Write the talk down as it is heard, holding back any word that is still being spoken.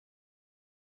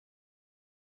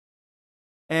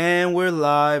And we're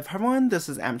live. Hi everyone, this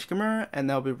is AGYRM,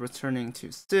 and I'll be returning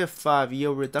to Civ V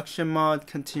Yield Reduction mod,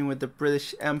 continuing with the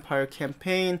British Empire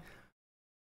campaign.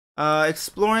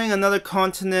 Exploring another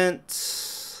continent.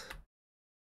 Still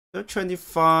trying to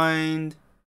find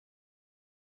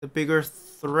the bigger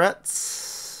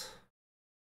threats.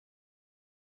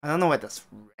 I don't know why that's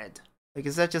red. Like,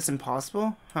 is that just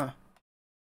impossible? Huh.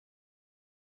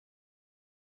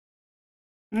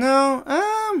 No,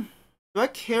 do I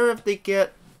care if they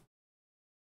get...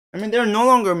 I mean, they're no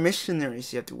longer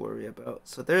missionaries you have to worry about,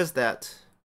 so there's that.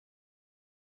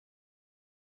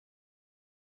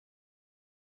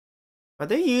 Are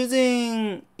they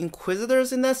using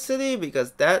Inquisitors in that city?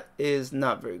 Because that is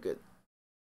not very good.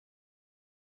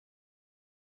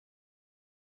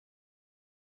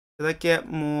 Did I get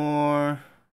more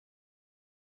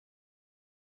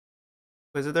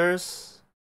Inquisitors?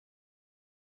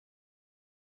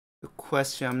 Good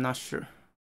question, I'm not sure.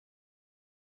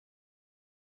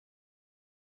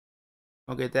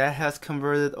 Okay, that has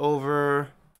converted over.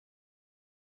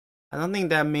 I don't think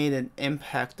that made an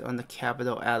impact on the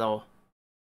capital at all.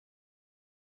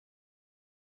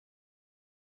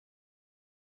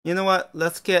 You know what?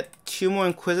 Let's get 2 more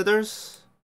Inquisitors,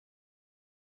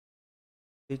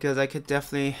 because I could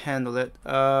definitely handle it.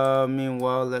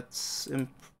 Meanwhile, let's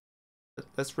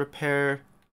repair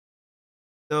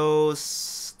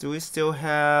those. Do we still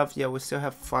have? Yeah, we still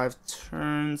have 5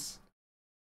 turns.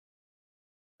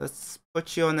 Let's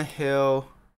put you on the hill.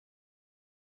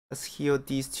 Let's heal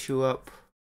these 2 up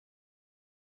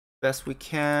best we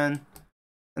can.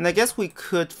 And I guess we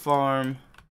could farm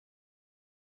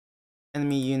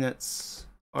enemy units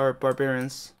or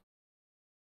barbarians.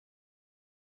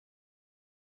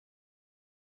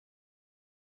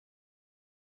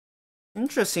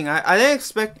 Interesting. I didn't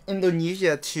expect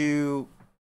Indonesia to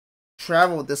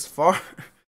travel this far.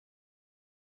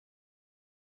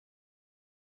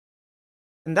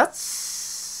 And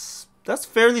that's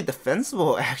fairly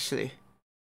defensible, actually.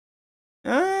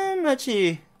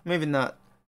 Actually, maybe not.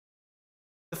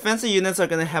 Defensive units are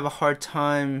gonna have a hard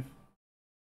time.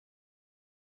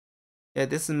 Yeah,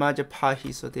 this is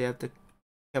Majapahit, so they have the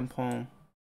Kampong.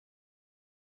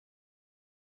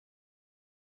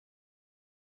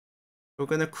 We're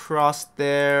gonna cross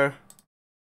there.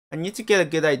 I need to get a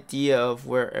good idea of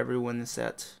where everyone is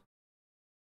at.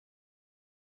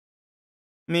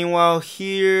 Meanwhile,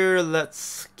 here,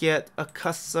 let's get a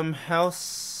custom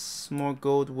house. More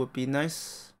gold would be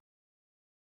nice.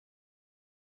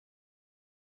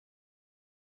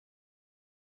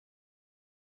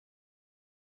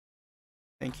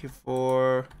 Thank you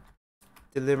for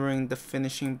delivering the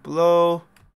finishing blow.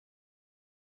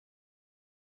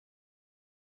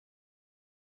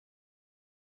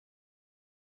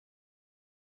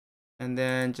 And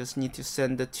then just need to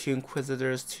send the 2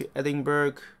 Inquisitors to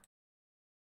Edinburgh.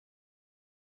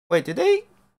 Wait, did they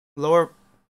lower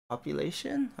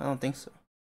population? I don't think so.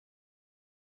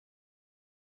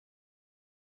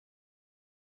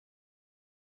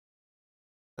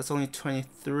 That's only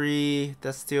 23.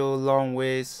 That's still a long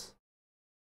ways.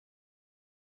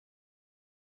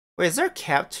 Wait, is there a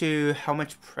cap to how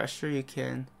much pressure you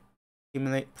can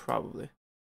accumulate? Probably.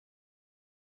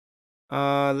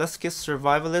 Let's get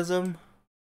survivalism.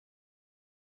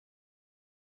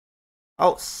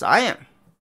 Oh, Siam.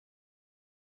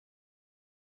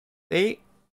 They're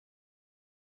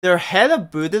ahead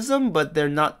of Buddhism, but they're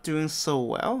not doing so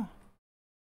well.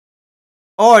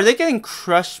 Oh, are they getting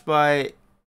crushed by...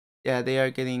 Yeah, they are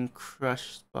getting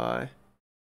crushed by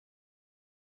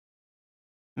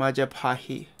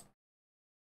Majapahit.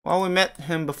 Well, we met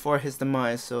him before his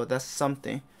demise, so that's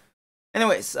something.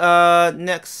 Anyways,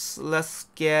 next, let's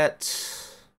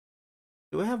get...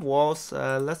 Do we have walls?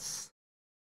 Let's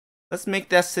make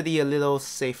that city a little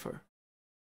safer.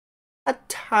 A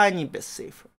tiny bit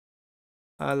safer.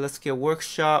 Let's get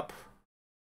workshop.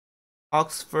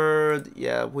 Oxford,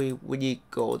 yeah, we need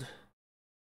gold.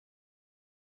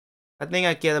 I think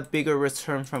I get a bigger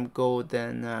return from gold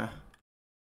than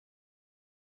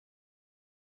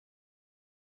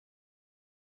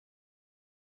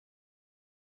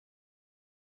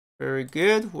very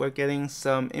good. We're getting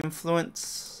some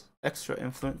influence, extra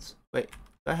influence. Wait,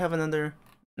 do I have another?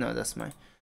 No, that's my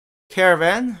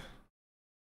caravan.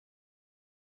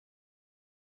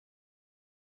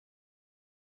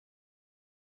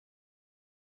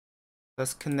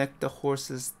 Let's connect the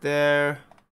horses there.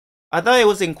 I thought it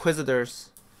was Inquisitors.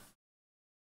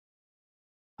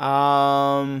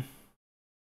 Oh,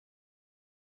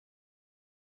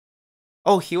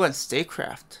 he went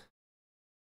statecraft.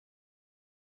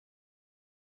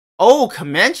 Oh,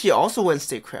 Comanche also went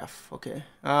statecraft. Okay.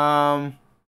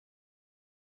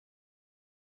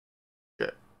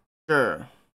 Sure.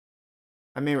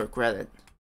 I may regret it.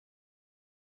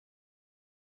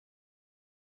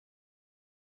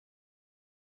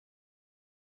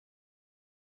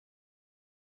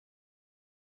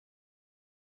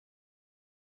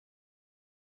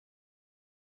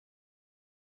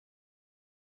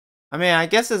 I mean, I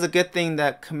guess it's a good thing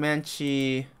that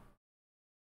Comanche's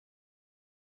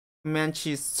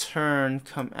turn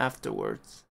come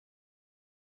afterwards.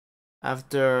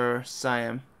 After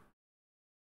Siam.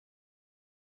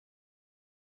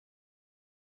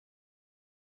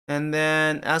 And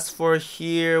then as for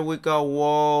here, we got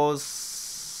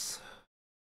walls.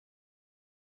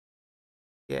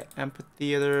 Yeah,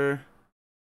 amphitheater.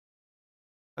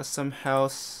 Custom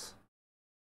house.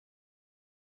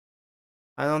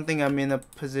 I don't think I'm in a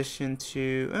position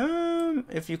to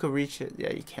if you could reach it.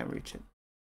 Yeah, you can't reach it.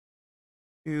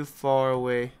 Too far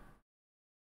away.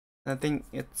 I think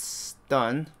it's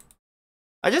done.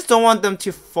 I just don't want them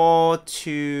to fall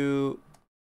to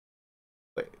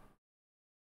wait.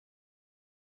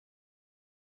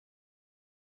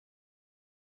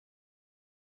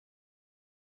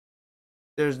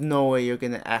 There's no way you're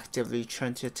gonna actively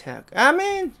try to attack. I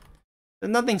mean,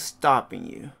 there's nothing stopping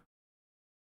you.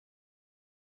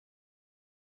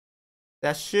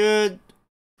 That should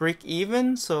break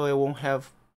even, so it won't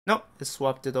have. Nope, it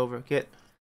swapped it over. Good.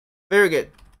 Very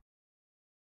good.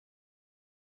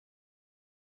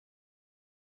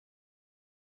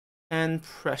 And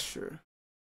pressure.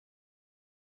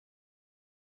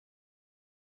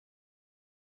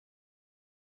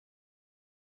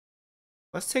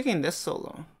 What's taking this so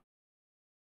long?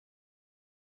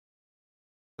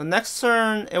 The next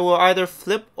turn, it will either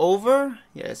flip over.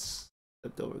 Yes,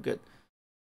 flipped over. Good.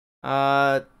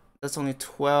 That's only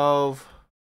 12.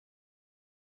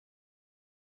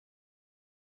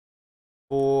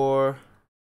 4.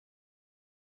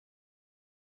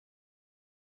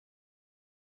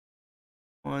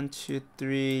 1, 2,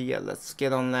 3. Yeah, let's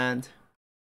get on land.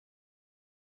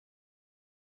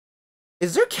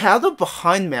 Is there cattle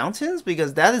behind mountains?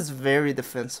 Because that is very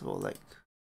defensible. Like,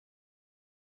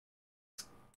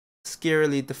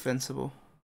 scarily defensible.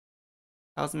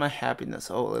 How's my happiness?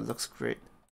 Oh, it looks great.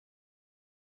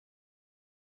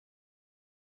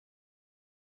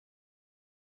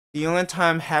 The only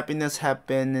time happiness had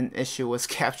been an issue was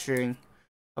capturing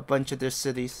a bunch of their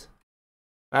cities.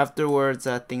 Afterwards,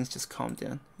 things just calmed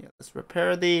down. Yeah, let's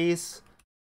repair these.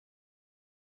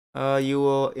 You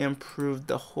will improve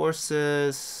the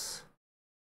horses.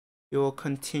 You will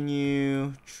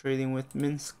continue trading with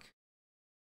Minsk.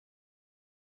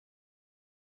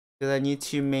 Because I need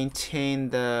to maintain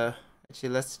the. Actually,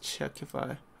 let's check if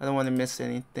I don't want to miss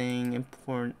anything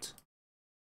important.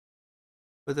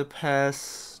 For the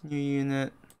pass, new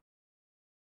unit.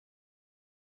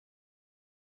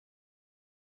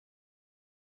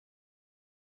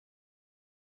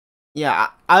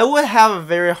 Yeah, I would have a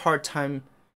very hard time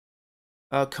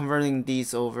converting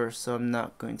these over, so I'm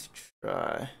not going to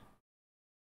try.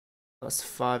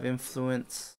 +5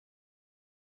 influence.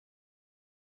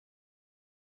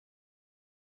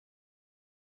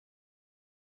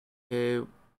 Okay,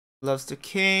 loves the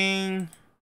king.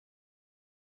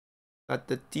 Got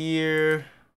the deer.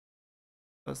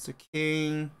 Loves the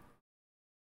king.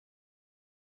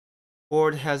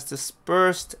 Board has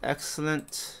dispersed.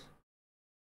 Excellent.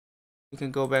 You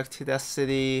can go back to that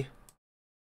city.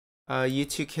 You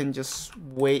two can just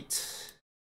wait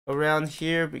around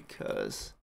here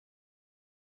because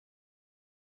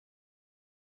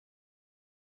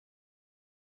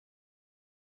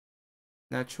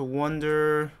natural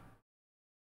wonder.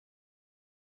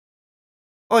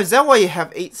 Oh, is that why you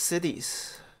have 8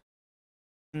 cities?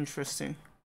 Interesting.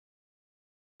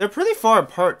 They're pretty far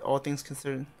apart, all things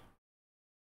considered.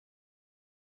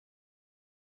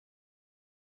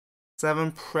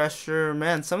 7 pressure.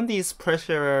 Man, some of these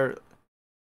pressure are.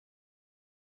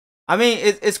 I mean,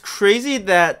 it's crazy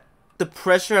that the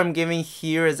pressure I'm giving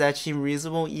here is actually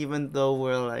reasonable, even though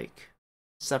we're like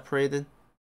separated.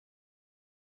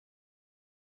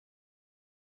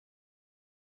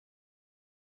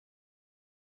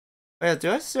 Oh, yeah,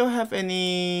 do I still have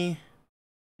any?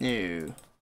 No.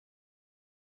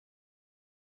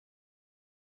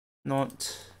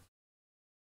 Not.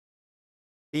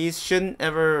 These shouldn't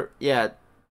ever. Yeah.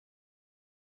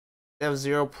 They have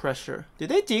 0 pressure. Do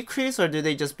they decrease or do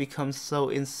they just become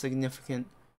so insignificant?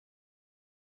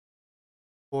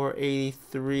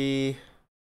 483.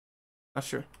 Not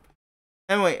sure.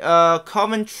 Anyway,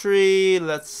 Coventry.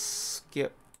 Let's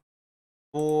skip.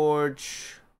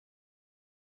 Forge.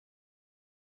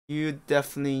 You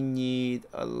definitely need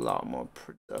a lot more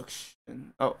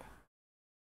production. Oh.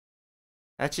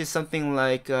 Actually, something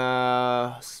like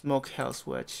smokehouse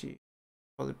would actually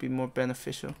probably be more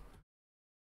beneficial.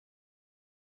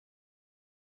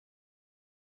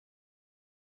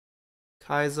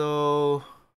 Kaizo,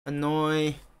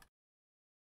 Hanoi.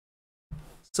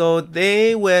 So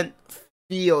they went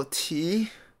VOT.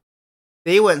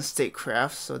 They went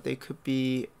statecraft, so they could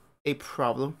be a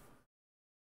problem.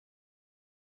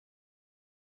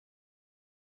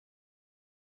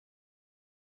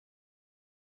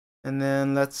 And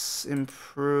then let's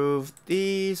improve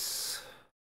these.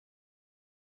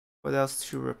 What else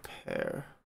to repair?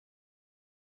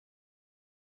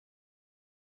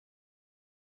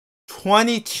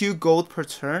 22 gold per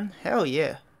turn? Hell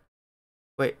yeah.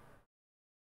 Wait.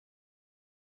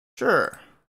 Sure.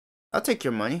 I'll take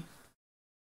your money.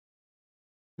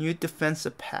 New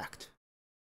defensive pact.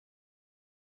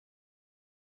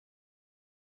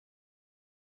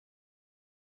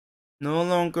 No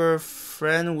longer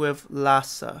friend with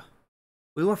Lhasa.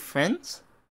 We were friends?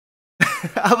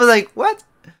 I was like, what?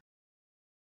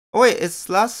 Oh wait, is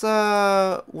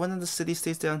Lhasa one of the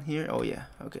city-states down here? Oh yeah,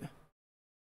 okay.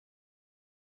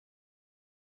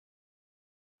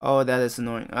 Oh, that is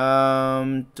annoying.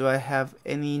 Do I have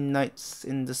any knights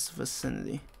in this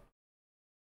vicinity?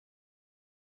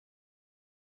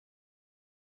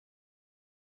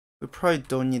 We probably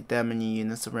don't need that many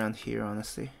units around here,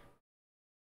 honestly.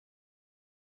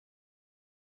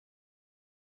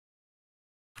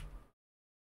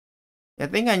 I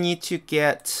think I need to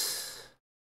get...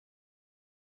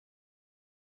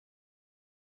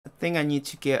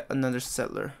 another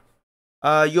settler.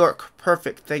 York,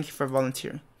 perfect. Thank you for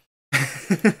volunteering.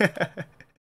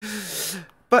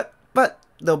 but,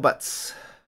 no buts.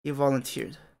 You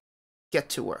volunteered. Get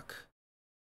to work.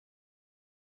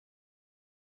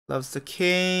 Loves the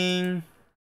king.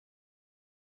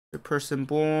 The person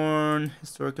born.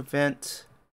 Historic event.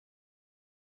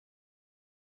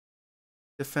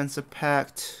 Defensive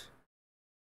pact.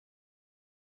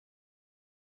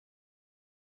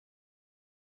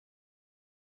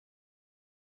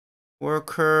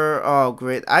 Worker. Oh,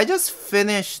 great. I just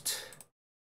finished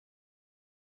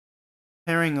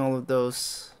pairing all of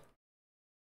those.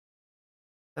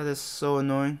 That is so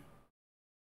annoying.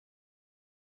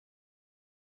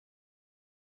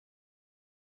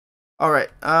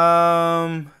 Alright,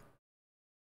 are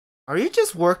you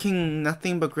just working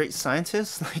nothing but great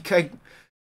scientists? Like, I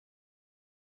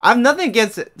have nothing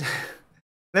against it.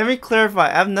 Let me clarify,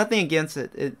 I have nothing against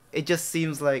it. It just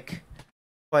seems like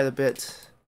quite a bit.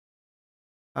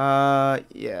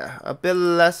 Yeah, a bit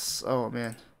less. Oh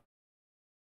man.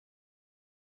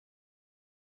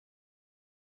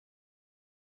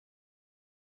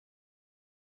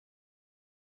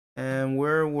 And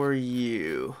where were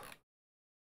you?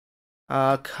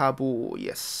 Kabul,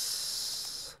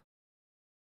 yes.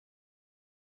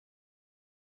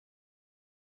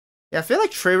 Yeah, I feel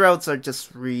like trade routes are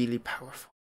just really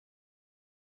powerful.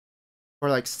 For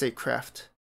like statecraft.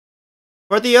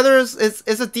 For the others, it's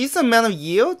a decent amount of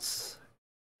yields.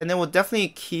 And it will definitely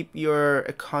keep your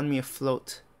economy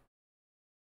afloat.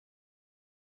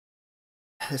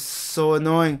 It's so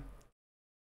annoying.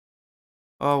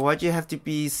 Oh, why'd you have to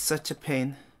be such a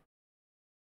pain?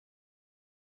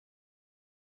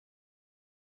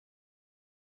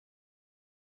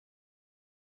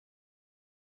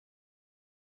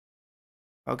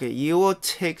 Okay, you will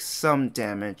take some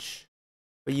damage,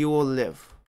 but you will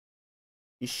live.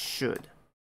 You should.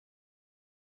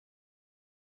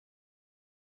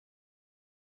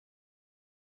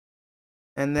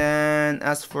 And then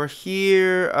as for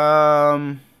here,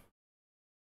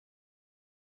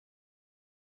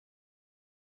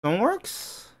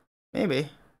 Stoneworks? Maybe.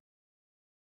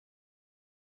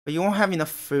 But you won't have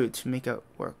enough food to make it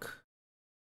work.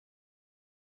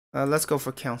 Let's go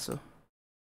for council.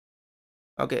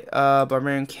 Okay,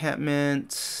 barbarian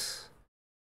encampment.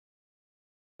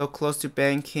 So close to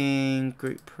banking,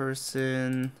 great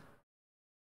person.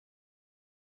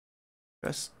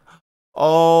 Press.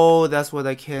 Oh, that's what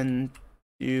I can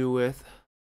do with.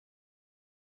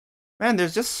 Man,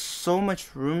 there's just so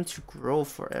much room to grow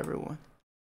for everyone.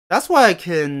 That's why I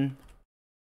can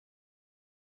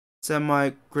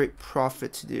semi great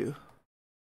profit to do.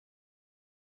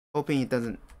 Hoping it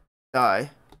doesn't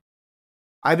die.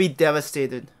 I'd be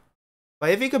devastated.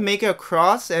 But if you could make it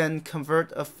across and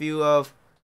convert a few of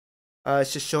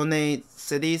Shoshone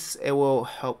cities, it will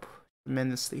help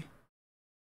tremendously.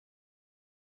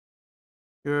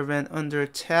 Your event under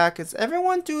attack. Is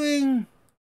everyone doing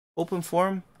open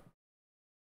forum?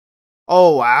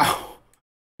 Oh wow.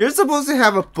 You're supposed to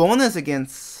have a bonus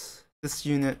against this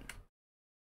unit.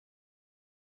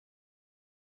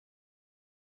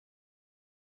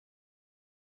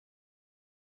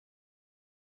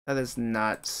 That is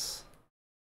nuts.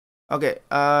 Okay,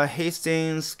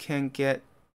 Hastings can get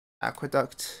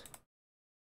aqueduct.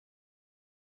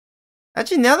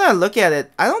 Actually, now that I look at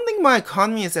it, I don't think my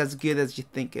economy is as good as you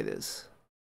think it is.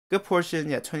 Good portion,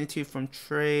 yeah, 22 from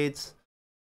trades.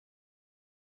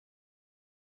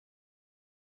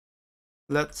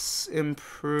 Let's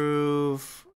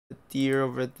improve the deer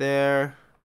over there.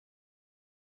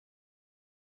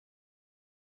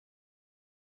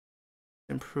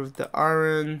 Improve the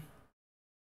iron.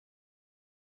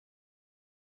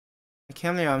 I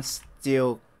can't believe I'm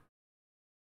still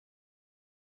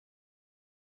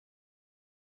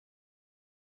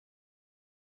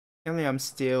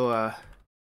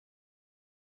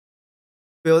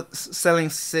selling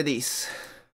cities.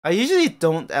 I usually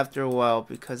don't after a while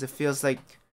because it feels like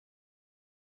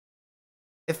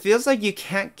you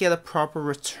can't get a proper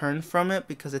return from it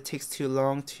because it takes too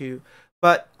long to.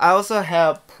 But I also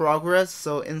have progress,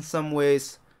 so in some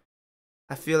ways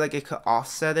I feel like it could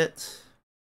offset it.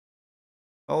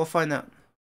 But we'll find out.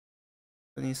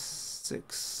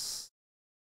 26.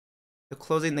 They're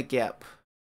closing the gap.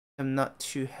 I'm not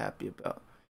too happy about.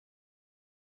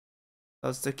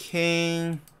 That's the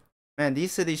king. Man,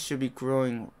 these cities should be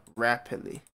growing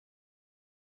rapidly.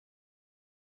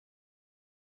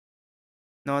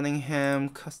 Nottingham,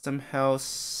 custom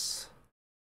house.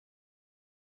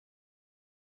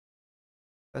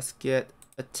 Let's get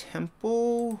a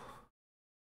temple.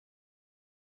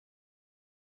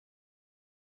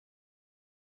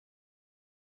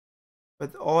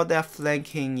 With all that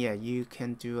flanking, yeah, you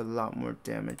can do a lot more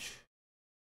damage.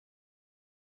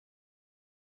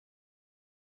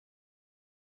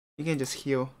 You can just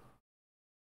heal.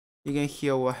 You can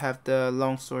heal. We'll have the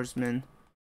long swordsman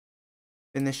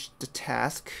finish the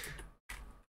task.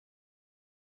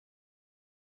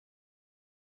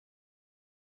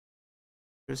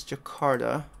 There's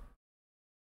Jakarta.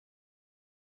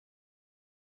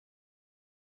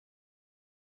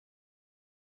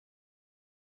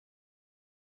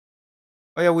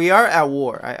 Oh yeah, we are at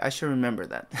war. I should remember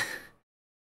that.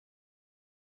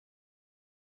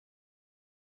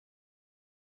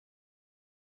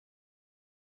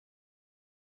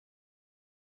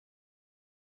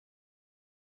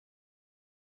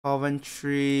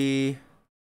 Coventry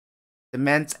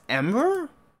demands Ember?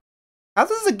 How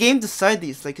does the game decide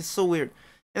these? Like, it's so weird.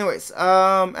 Anyways,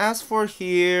 as for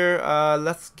here,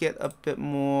 let's get a bit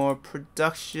more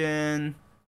production.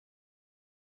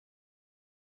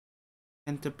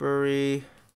 Canterbury.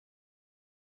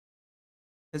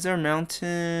 Is there a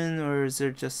mountain or is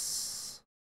there just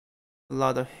a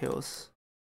lot of hills?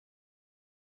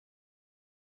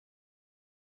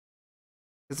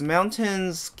 Because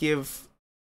mountains give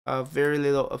a very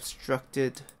little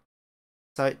obstructed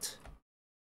sight.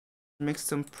 Makes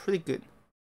them pretty good.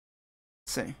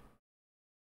 Say.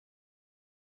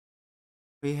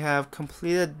 We have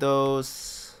completed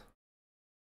those.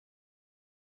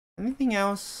 Anything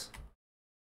else?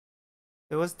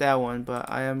 There was that one, but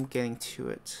I am getting to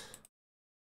it.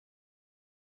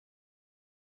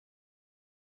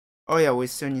 Oh yeah, we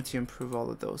still need to improve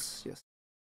all of those. Yes.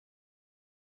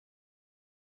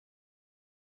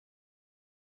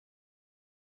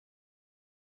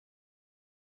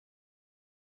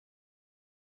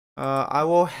 I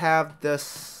will have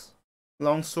this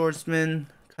long swordsman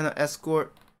kind of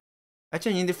escort.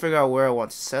 Actually, I need to figure out where I want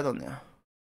to settle now.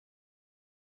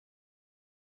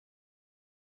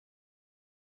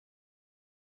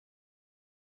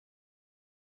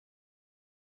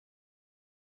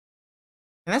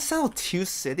 Can I settle 2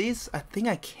 cities? I think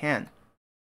I can.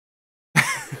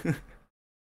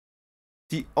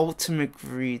 The ultimate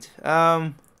greed.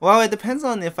 Well, it depends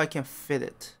on if I can fit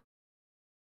it.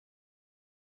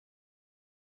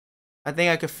 I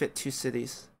think I could fit 2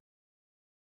 cities.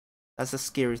 That's a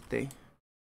scary thing.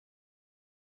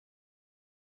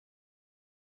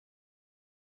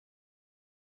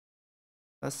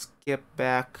 Let's get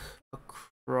back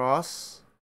across.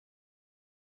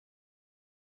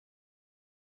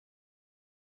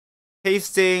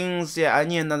 Hastings, yeah, I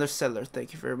need another settler.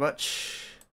 Thank you very much.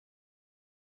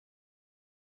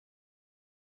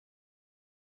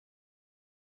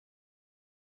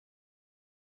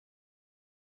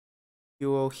 You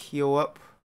will heal up.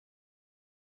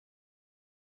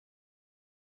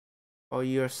 Oh,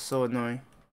 you're so annoying.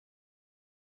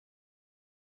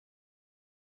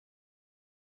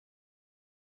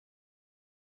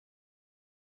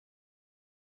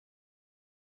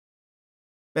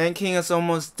 Banking is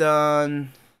almost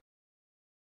done.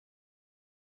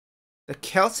 The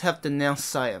Celts have denounced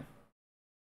Siam.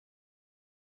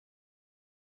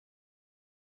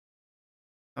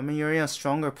 I mean, you're in a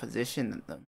stronger position than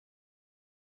them.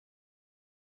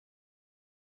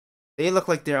 They look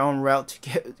like they're en route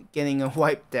to getting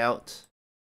wiped out.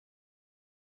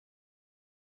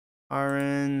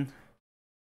 Iron.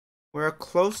 We're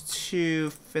close to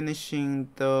finishing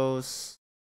those.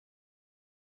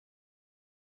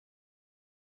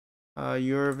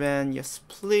 Van, yes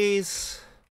please.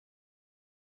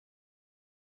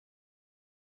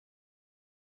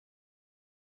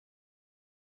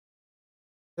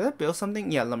 Did I build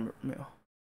something? Yeah, lumber mill.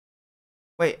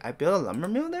 Wait, I built a lumber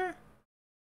mill there?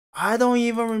 I don't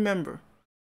even remember.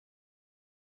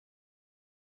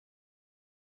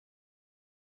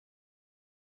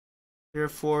 Here,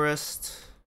 forest.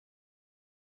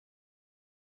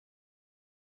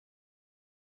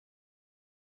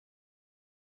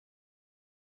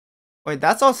 Wait,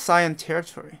 that's all Cyan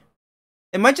territory.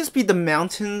 It might just be the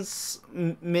mountains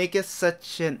make it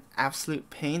such an absolute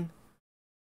pain.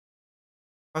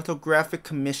 Cartographic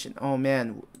commission. Oh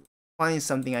man, finding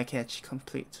something I can't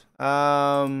complete.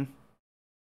 Science.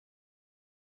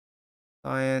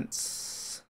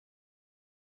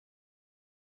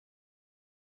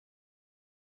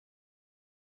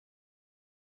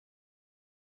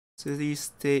 City,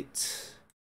 state.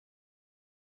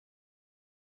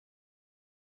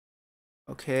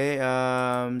 Okay,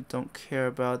 don't care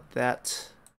about that.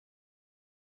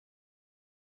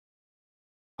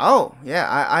 Oh, yeah,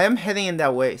 I am heading in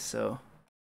that way, so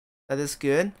that is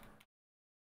good.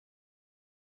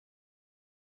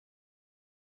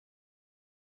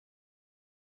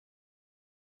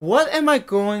 What am I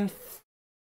going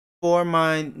for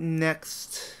my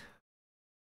next?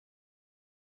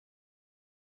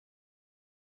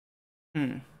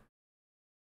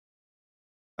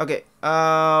 Okay,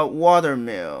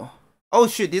 watermill. Oh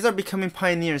shoot, these are becoming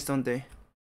pioneers, don't they?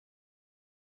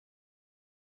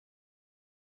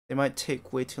 They might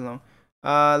take way too long.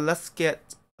 Let's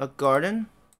get a garden.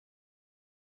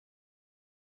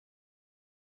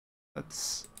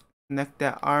 Let's connect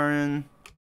that iron.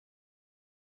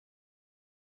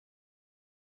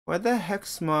 Where the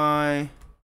heck's my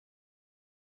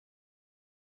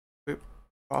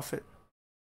profit?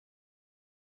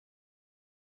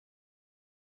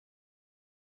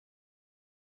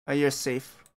 Oh, you're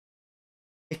safe.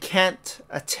 It can't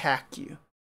attack you.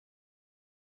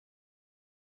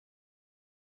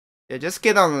 Yeah, just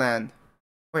get on land.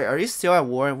 Wait, are you still at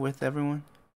war with everyone?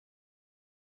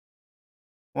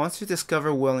 Once you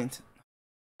discover Wellington.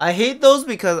 I hate those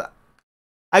because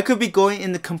I could be going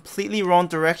in the completely wrong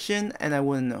direction and I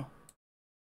wouldn't know.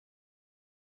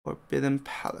 Forbidden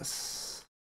Palace.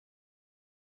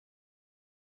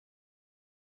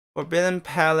 Forbidden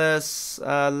Palace.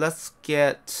 Let's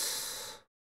get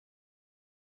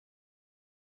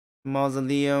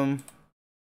Mausoleum.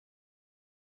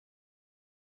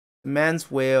 The man's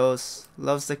Wales.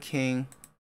 Loves the king.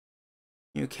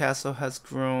 Newcastle has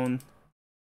grown.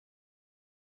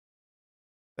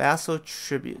 Vassal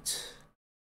tribute.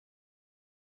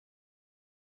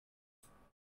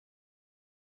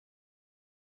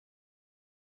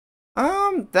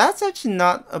 That's actually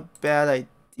not a bad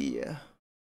idea.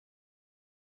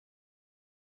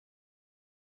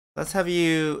 Let's have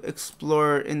you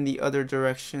explore in the other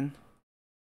direction.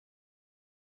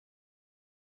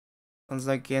 Sounds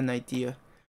like an idea.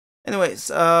 Anyways,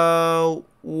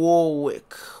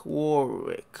 Warwick.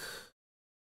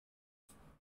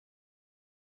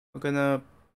 We're gonna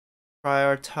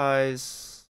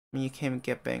prioritize. I mean, you can't even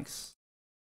get banks.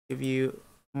 Give you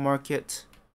market.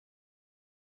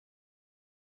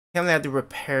 Can't have to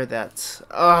repair that.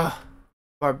 Ugh,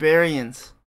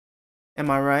 barbarians. Am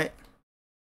I right?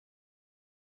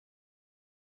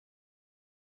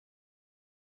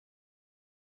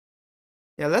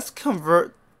 Yeah, let's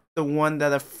convert the one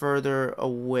that are further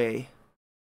away.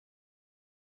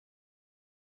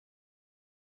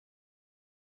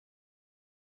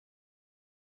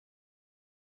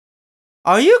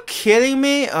 Are you kidding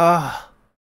me? Ugh.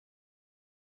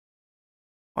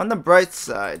 On the bright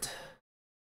side,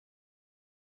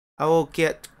 I will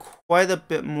get quite a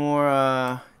bit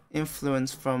more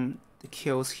influence from the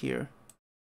kills here.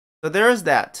 So there is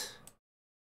that.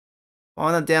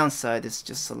 On the downside, it's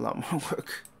just a lot more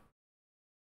work.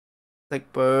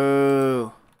 Like,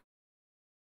 boo.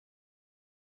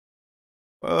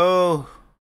 Oh.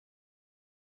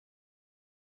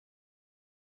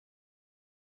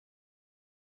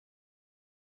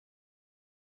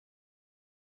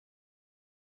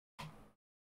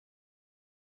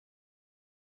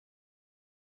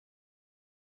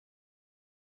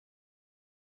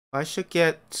 I should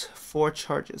get 4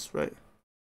 charges, right?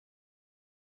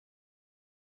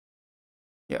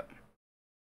 Yeah.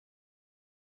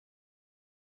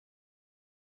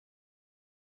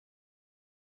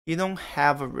 You don't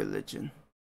have a religion.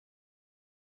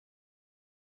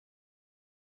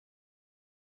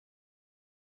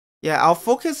 Yeah, I'll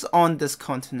focus on this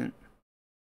continent.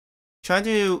 Trying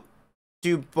to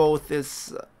do both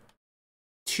is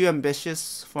too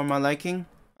ambitious for my liking.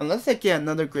 Unless I get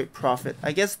another great profit.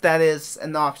 I guess that is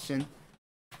an option.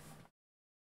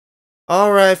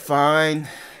 Alright, fine.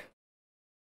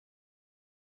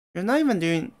 You're not even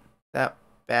doing that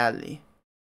badly.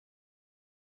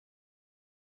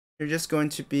 You're just going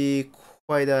to be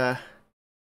quite a...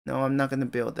 No, I'm not going to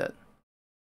build that.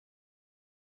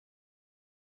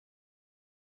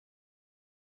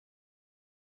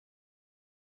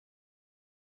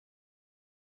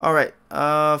 Alright,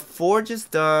 Forge is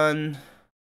done.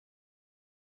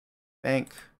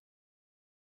 Bank.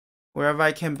 Wherever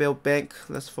I can build bank,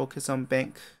 let's focus on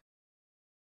bank.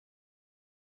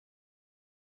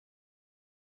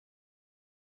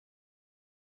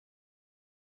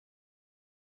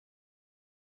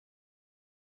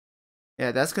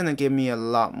 Yeah, that's gonna give me a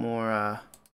lot more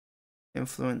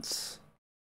influence.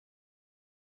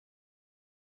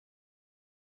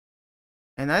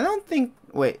 And I don't think...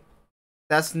 Wait,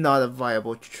 that's not a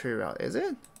viable trade route, is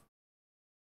it?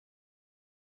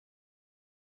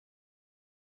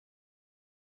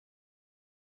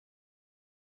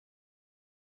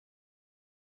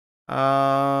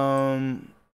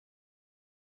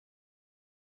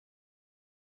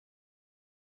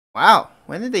 Wow,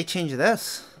 when did they change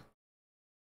this?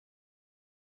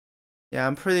 Yeah,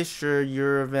 I'm pretty sure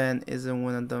your event isn't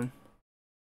one of them.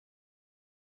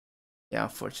 Yeah,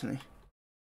 unfortunately.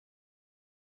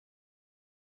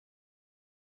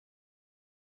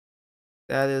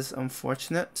 That is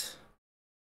unfortunate.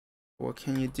 What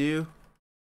can you do?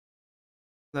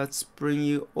 Let's bring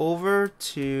you over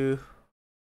to...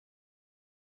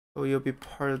 So you'll be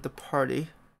part of the party.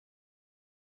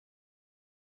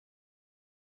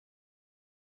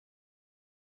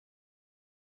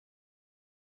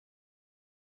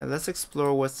 And let's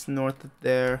explore what's north of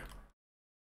there.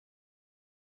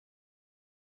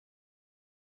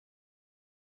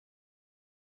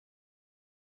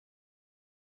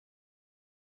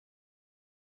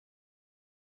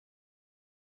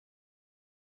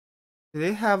 Do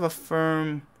they have a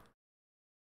firm...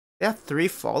 They have 3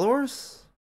 followers?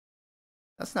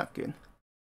 That's not good.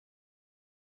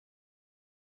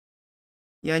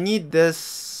 Yeah, I need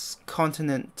this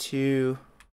continent to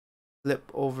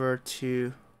flip over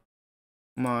to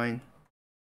mine.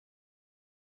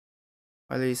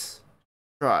 At least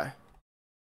try.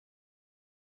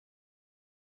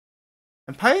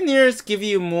 And pioneers give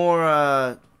you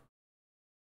more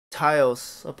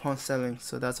tiles upon selling,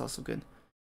 so that's also good.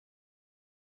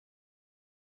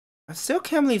 I still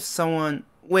can't believe someone...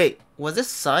 Wait, was it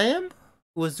Siam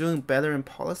who was doing better in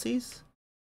policies?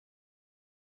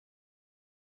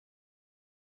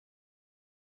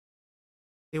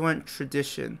 They went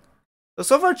tradition.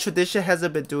 So far tradition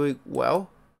hasn't been doing well,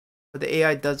 but the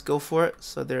AI does go for it,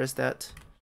 so there's that.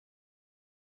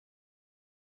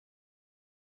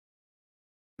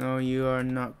 No, you are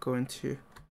not going to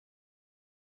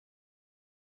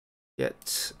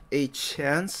get a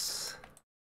chance.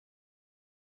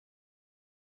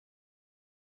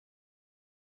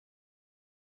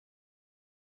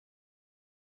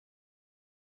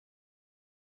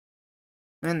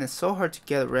 Man, it's so hard to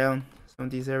get around some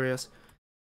of these areas.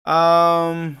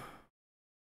 How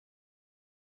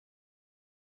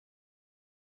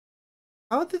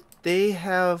did they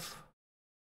have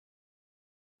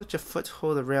such a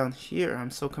foothold around here?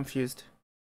 I'm so confused.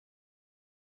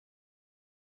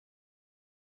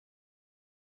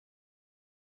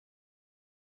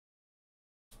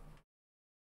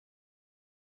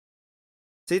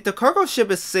 See, the cargo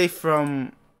ship is safe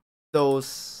from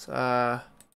those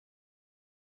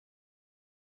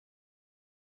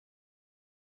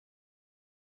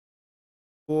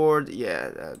board.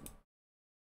 Yeah,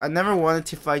 I never wanted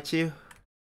to fight you.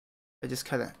 I just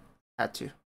kind of had to.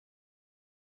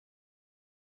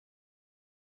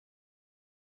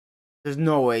 There's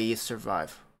no way you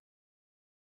survive.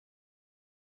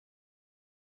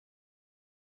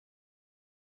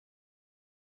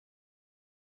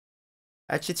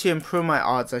 Actually, to improve my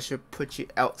odds, I should put you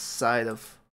outside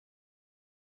of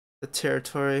the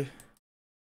territory.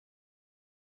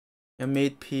 I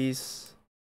made peace.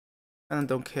 I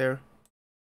don't care.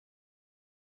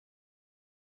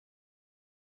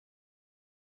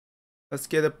 Let's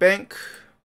get a bank.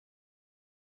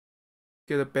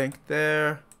 Get a bank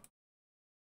there.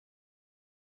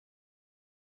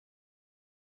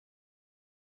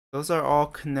 Those are all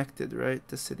connected, right?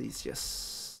 The cities,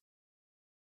 yes.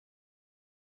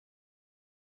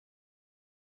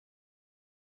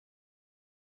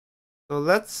 So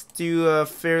let's do a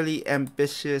fairly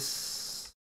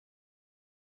ambitious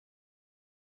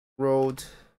road.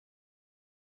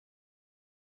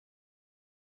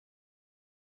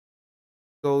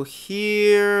 Go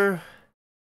here.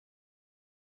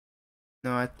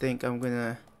 No, I think I'm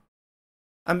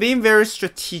being very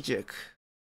strategic.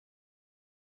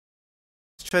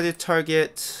 Let's try to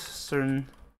target certain.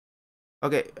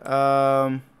 Okay,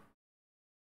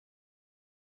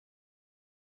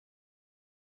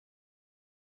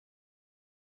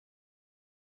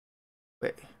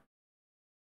 wait.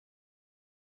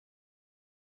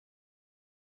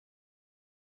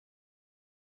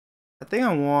 I think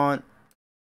I want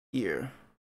here.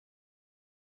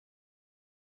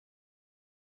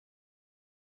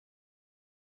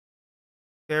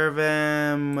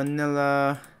 Caravan,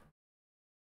 Manila,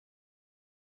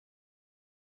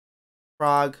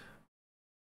 Prague.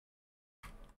 Is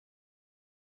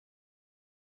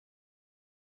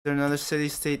there another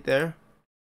city-state there?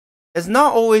 It's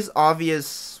not always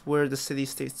obvious where the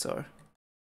city-states are.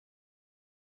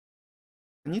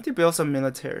 I need to build some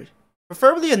military.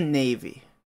 Preferably a navy.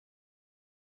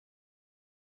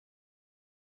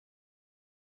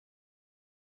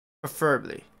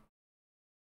 Preferably.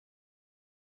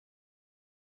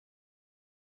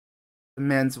 The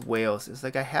man's Wales. It's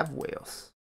like I have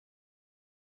Wales.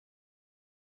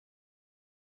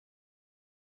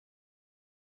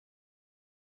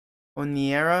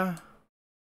 Oniera.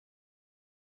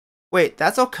 Wait,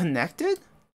 that's all connected?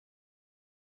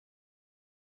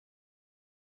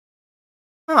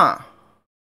 Huh.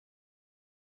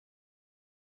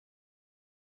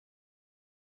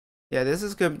 Yeah, this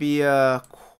is gonna be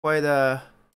quite a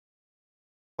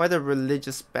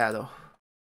religious battle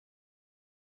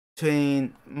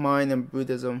between mine and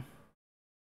Buddhism.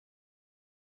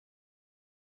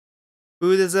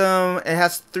 Buddhism, it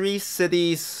has 3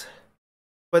 cities,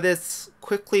 but it's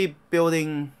quickly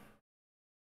building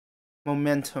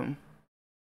momentum.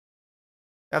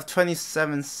 I have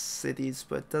 27 cities,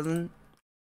 but it doesn't.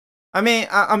 I mean,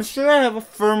 I'm sure I have a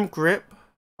firm grip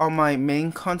on my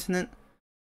main continent,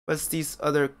 but it's these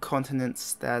other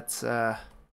continents that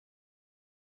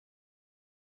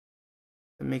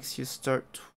makes you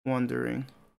start wondering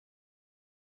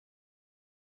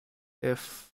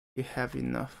if you have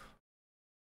enough.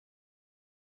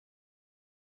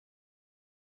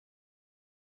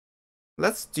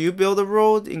 Let's build a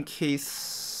road in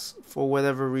case, for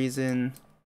whatever reason,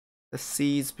 the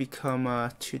seas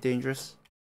become too dangerous.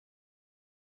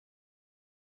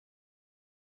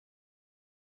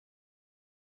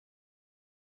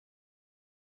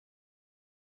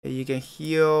 Okay, you can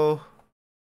heal.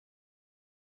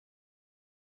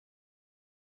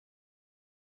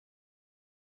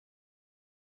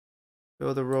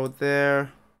 Build a road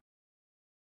there.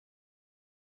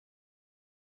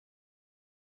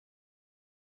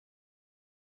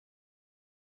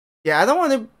 Yeah, I don't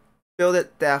want to build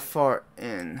it that far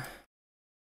in.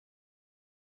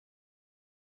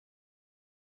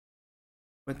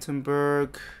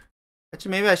 Wittenberg.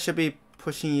 Actually, maybe I should be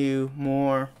pushing you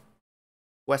more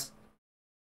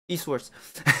eastwards.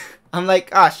 I'm like,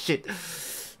 ah, shit.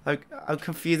 I'm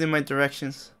confusing my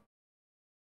directions.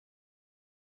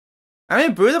 I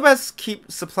mean, Budapest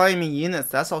keep supplying me units.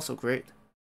 That's also great.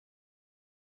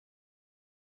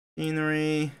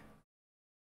 Scenery.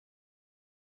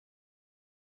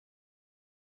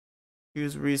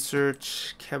 Use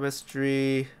research,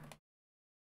 chemistry.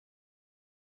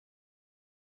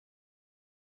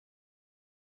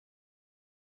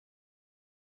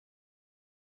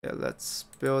 Yeah, let's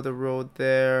build a road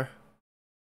there.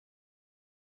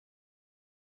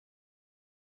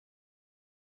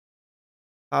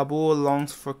 Kabul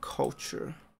longs for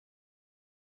culture.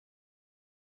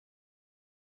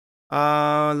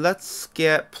 Let's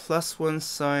get +1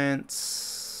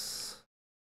 science.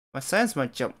 My science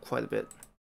might jump quite a bit.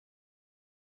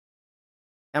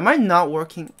 Am I not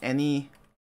working any?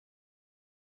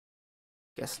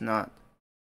 Guess not.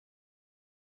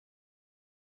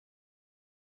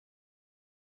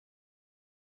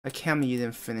 I can't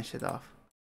even finish it off.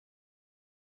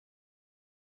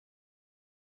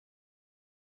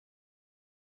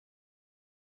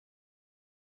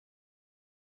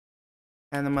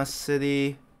 Panama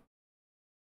City.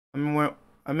 I mean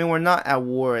we're not at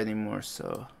war anymore,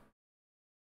 so.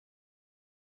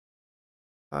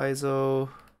 ISO.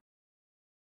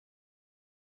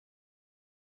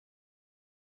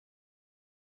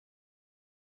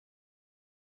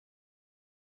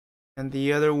 And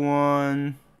the other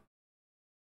one,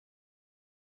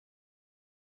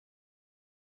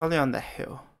 probably on the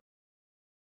hill.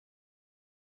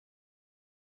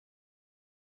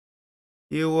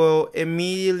 You will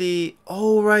immediately.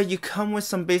 Oh right, you come with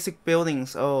some basic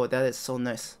buildings. Oh, that is so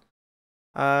nice.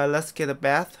 Let's get a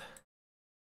bath.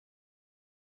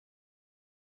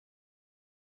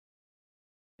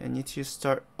 I need to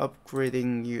start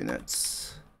upgrading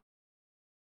units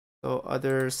so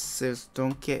other civs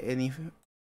don't get any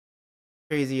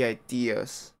crazy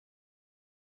ideas,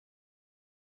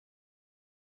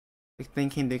 like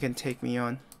thinking they can take me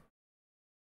on.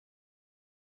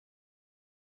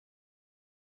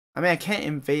 I mean, I can't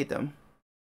invade them.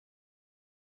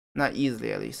 Not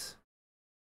easily, at least.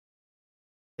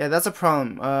 Yeah, that's a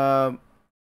problem.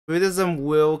 Buddhism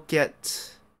will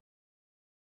get...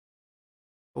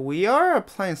 We are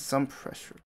applying some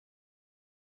pressure.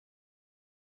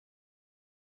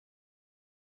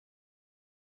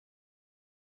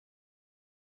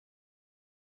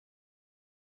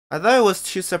 I thought it was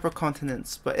 2 separate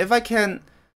continents, but if I can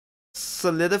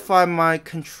solidify my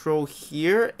control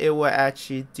here, it will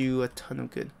actually do a ton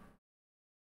of good.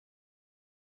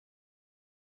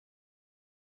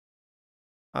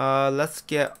 Let's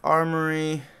get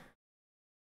armory.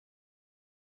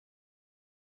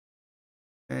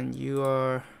 And you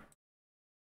are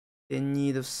in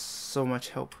need of so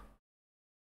much help.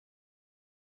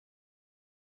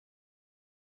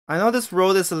 I know this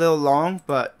road is a little long,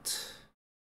 but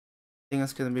I think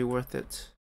it's gonna be worth it.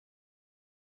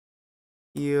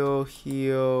 Heal,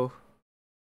 heal.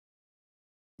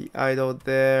 The idol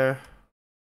there.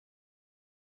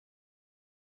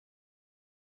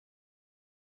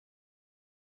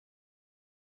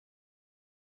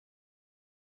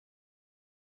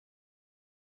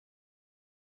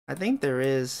 I think there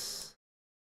is...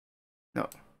 No.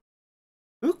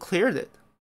 Who cleared it?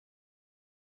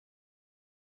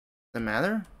 Does it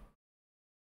matter?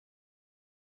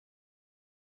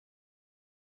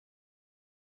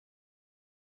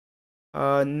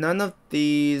 None of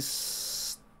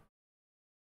these...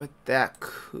 But that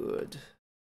could...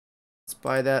 Let's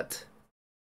buy that.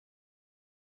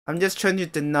 I'm just trying to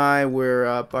deny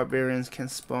where barbarians can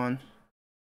spawn.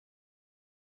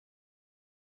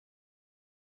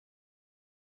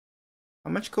 How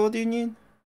much gold do you need?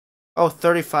 Oh,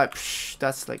 35. Psh,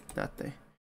 that's like nothing.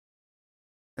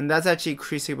 And that's actually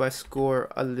increasing my score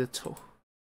a little.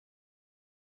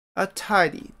 A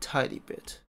tiny, tiny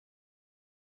bit.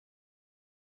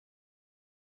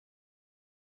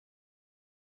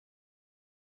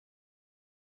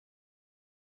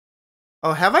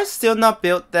 Oh, have I still not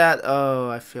built that? Oh,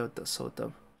 I feel so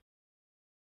dumb.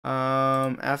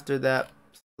 After that,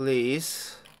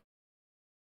 please.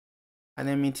 I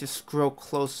didn't mean to scroll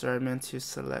closer. I meant to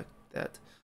select that.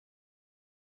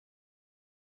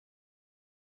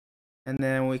 And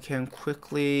then we can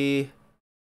quickly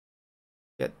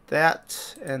get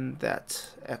that and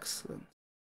that. Excellent.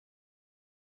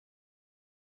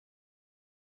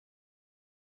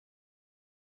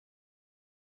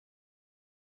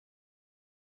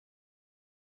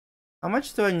 How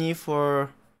much do I need for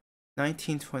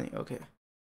 1920? Okay.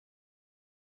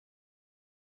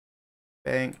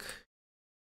 Bank.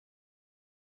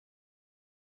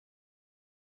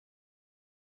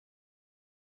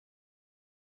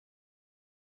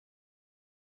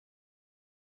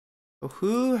 So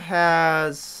who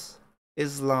has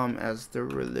Islam as their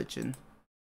religion?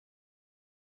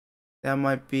 That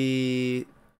might be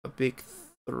a big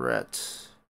threat.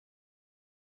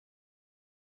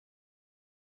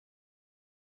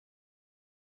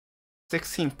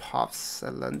 $16 pops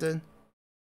at London.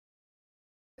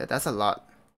 Yeah, that's a lot.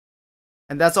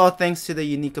 And that's all thanks to the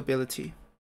unique ability.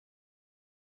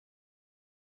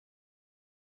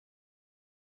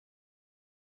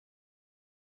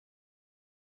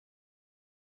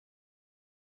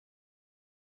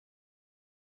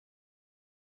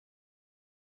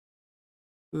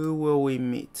 Who will we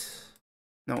meet?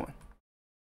 No one.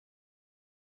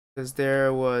 Because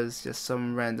there was just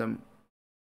some random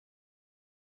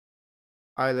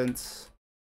islands.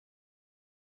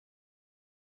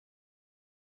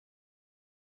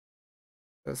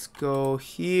 Let's go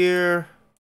here.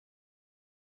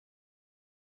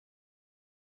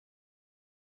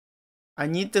 I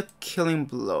need the killing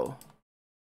blow.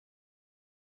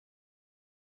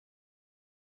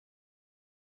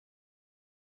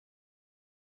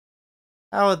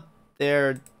 How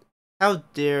dare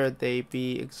they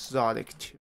be exotic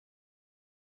to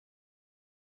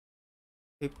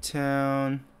Cape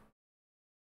Town?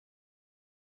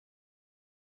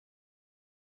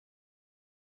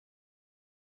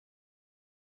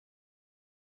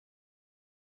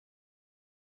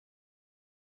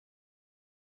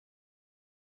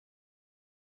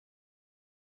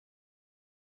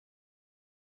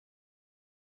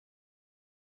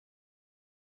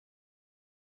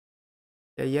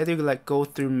 Yeah, you have to like go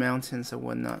through mountains and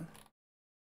whatnot.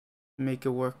 Make it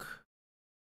work.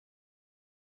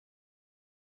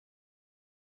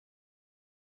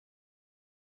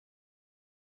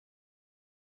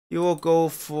 You will go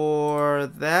for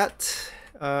that.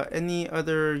 Any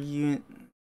other unit?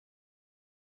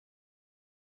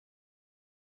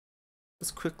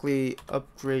 Let's quickly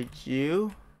upgrade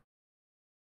you.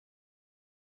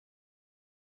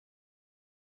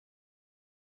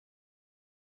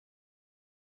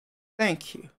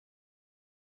 Thank you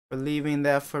for leaving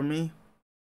that for me.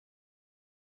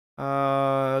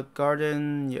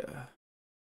 Garden, yeah.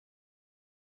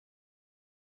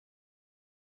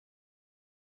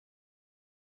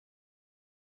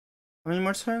 How many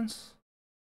more turns?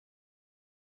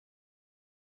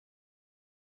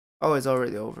 Oh, it's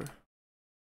already over.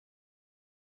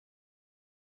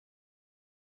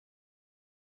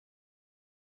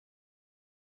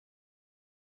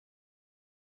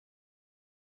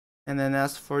 And then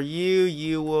as for you,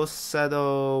 you will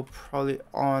settle probably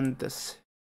on this.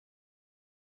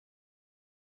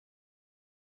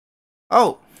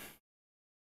 Oh!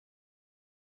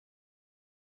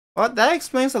 Well, that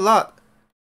explains a lot.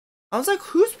 I was like,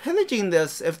 who's pillaging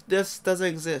this if this doesn't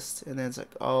exist? And then it's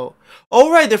like, oh.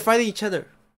 Oh, right, they're fighting each other.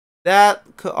 That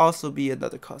could also be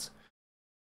another cause.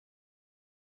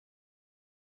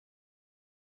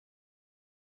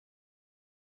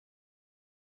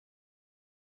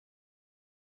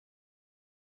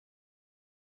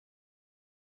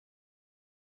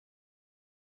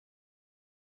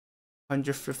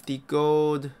 $150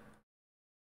 gold.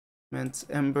 Mint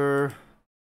Ember.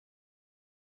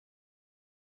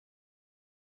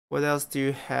 What else do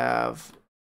you have?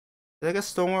 Did I get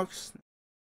Stoneworks?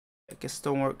 I guess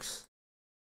Stoneworks.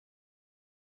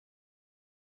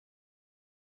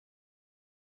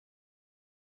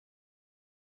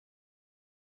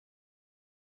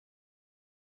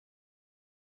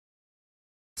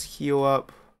 Let's heal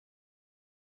up.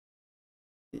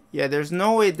 Yeah, there's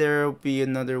no way there'll be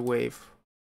another wave.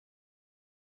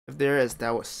 If there is,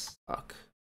 that would suck.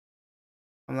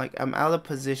 I'm out of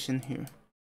position here.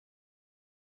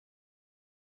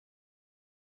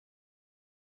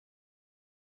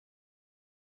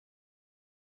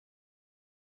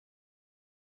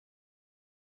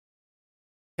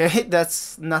 Okay,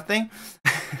 that's nothing.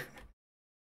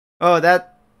 Oh,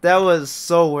 that was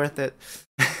so worth it.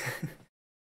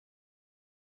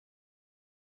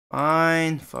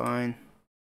 Fine, fine.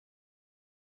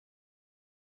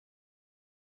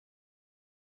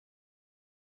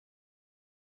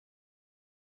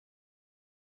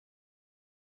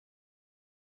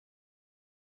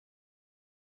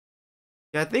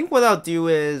 Yeah, I think what I'll do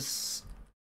is,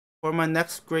 for my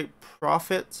next great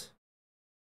profit,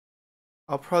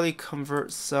 I'll probably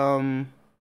convert some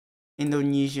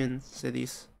Indonesian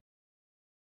cities.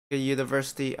 The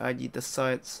university, I need the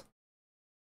sites.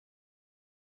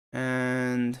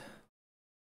 And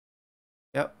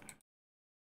yep.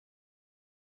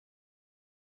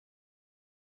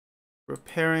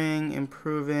 Repairing,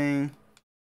 improving.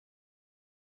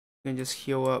 You can just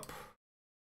heal up.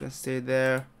 You can stay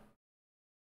there.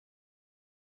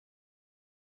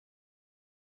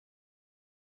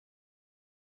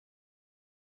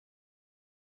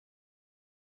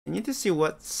 I need to see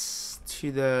what's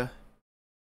to the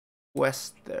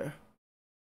west there.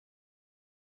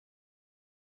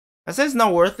 I said it's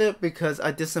not worth it because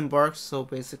I disembarked, so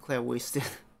basically I wasted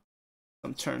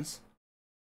some turns.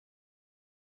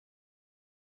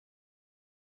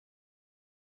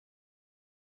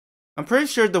 I'm pretty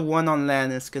sure the one on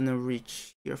land is gonna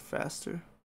reach here faster.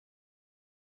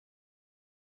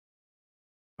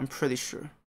 I'm pretty sure.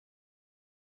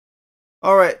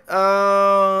 Alright,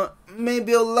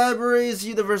 maybe libraries,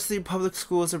 university, public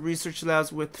schools, and research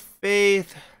labs with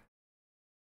faith.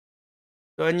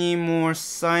 Do I need more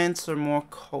science or more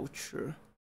culture?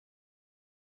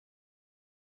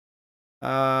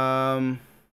 I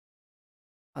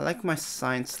like my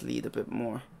science lead a bit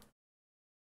more.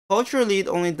 Culture lead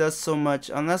only does so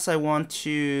much unless I want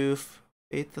to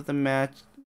faith of the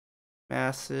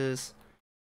masses,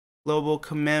 global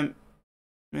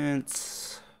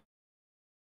commitments.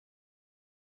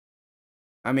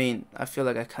 I mean, I feel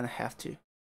like I kind of have to.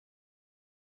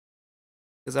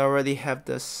 Because I already have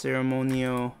the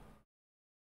ceremonial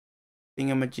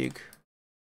thingamajig.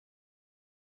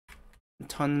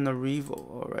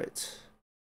 Tananarivo, alright.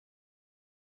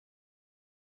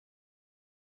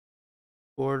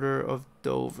 Order of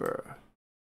Dover.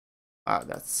 Ah,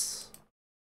 that's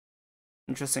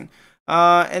interesting.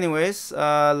 Anyways,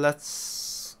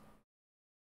 let's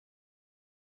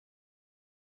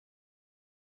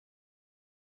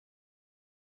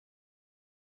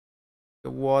the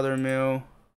watermill.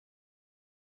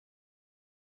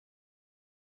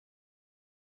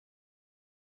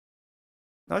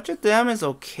 Notre Dame is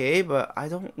okay, but I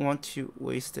don't want to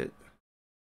waste it.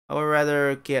 I would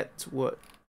rather get wood.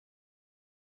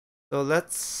 So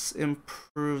let's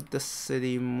improve the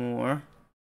city more.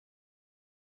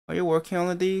 Are you working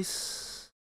on these?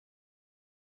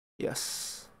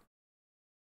 Yes.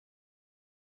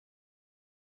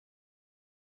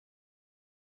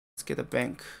 Let's get a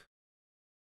bank.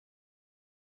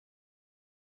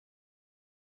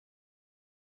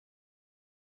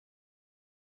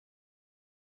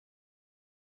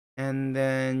 And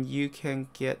then you can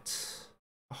get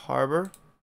a harbor.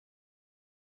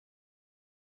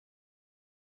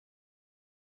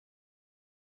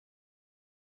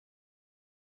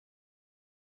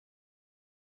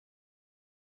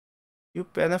 You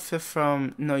benefit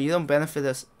from, no, you don't benefit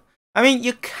as, I mean,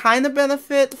 you kind of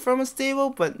benefit from a stable,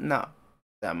 but not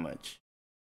that much.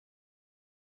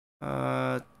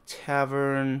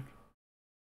 Tavern.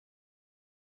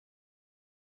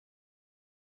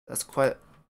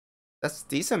 That's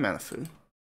decent amount of food.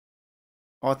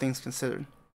 All things considered.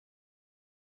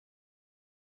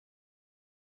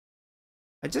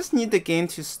 I just need the game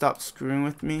to stop screwing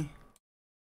with me.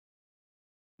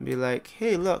 Be like,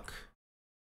 hey, look.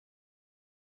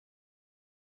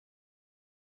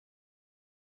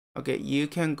 Okay, you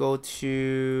can go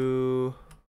to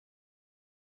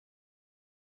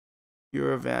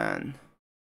Eurovan.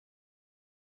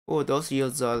 Oh, those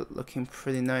yields are looking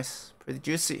pretty nice, pretty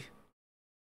juicy.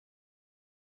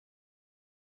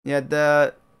 Yeah,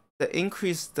 the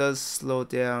increase does slow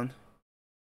down.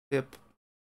 Yep.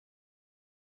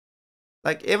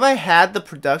 Like if I had the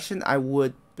production, I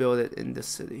would build it in the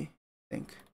city. I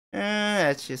think.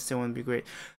 Actually, still wouldn't be great.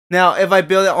 Now, if I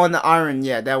build it on the iron,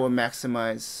 yeah, that would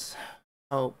maximize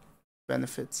how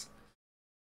benefits.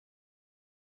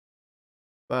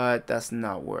 But that's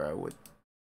not where I would.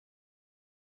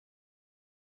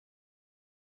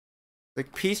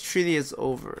 Like peace treaty is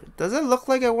over. Does it look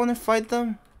like I want to fight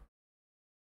them?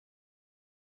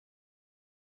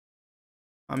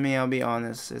 I mean, I'll be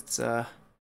honest. It's they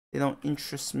don't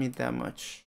interest me that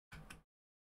much.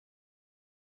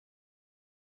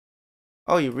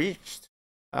 Oh, you reached.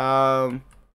 Are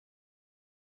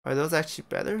those actually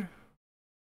better?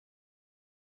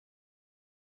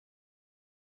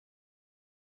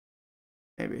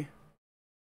 Maybe.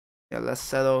 Yeah, let's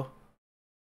settle.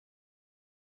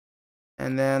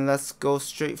 And then let's go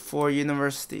straight for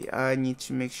university. I need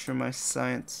to make sure my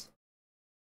science.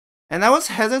 And I was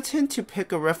hesitant to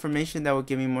pick a reformation that would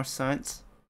give me more science.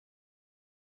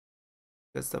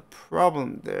 Because the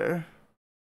problem there.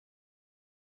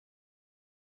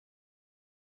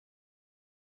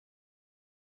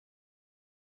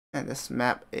 And this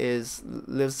map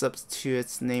lives up to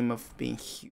its name of being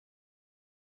huge.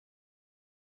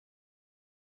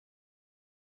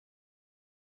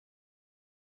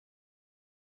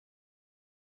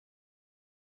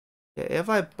 Yeah, if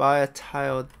I buy a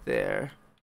tile there.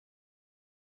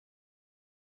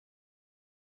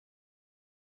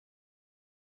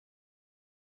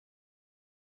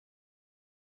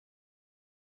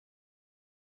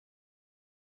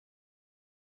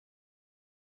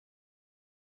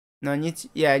 No, I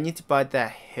need to buy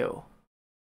that hill.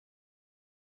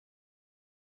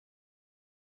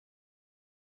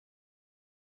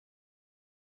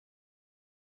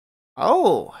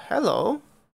 Oh, hello.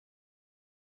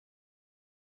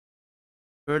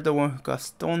 You're the one who got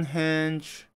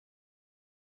Stonehenge.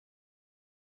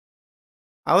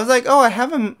 I was like, oh, I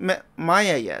haven't met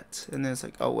Maya yet. And then it's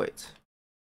like, oh, wait.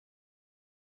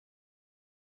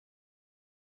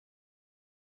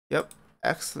 Yep,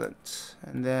 excellent.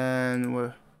 And then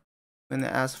we're gonna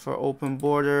ask for open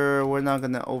border. We're not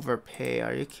gonna overpay.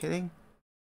 Are you kidding?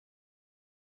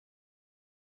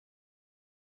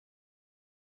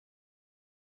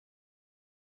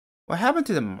 What happened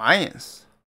to the Mayans?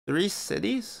 3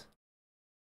 cities?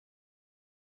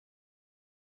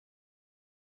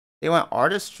 They went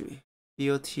artistry.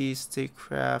 VOT,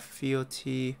 statecraft,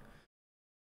 VOT.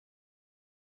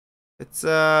 It's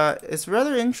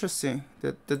rather interesting.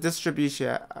 The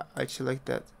distribution, I actually like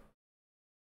that.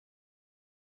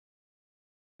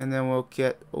 And then we'll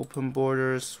get open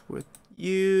borders with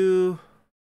you.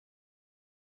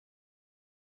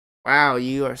 Wow,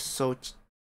 you are so.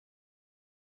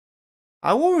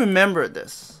 I will remember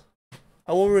this.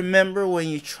 I will remember when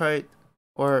you tried,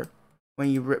 or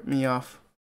when you ripped me off.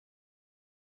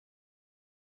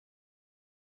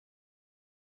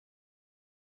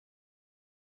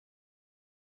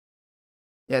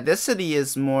 Yeah, this city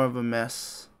is more of a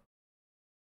mess.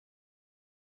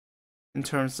 In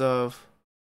terms of,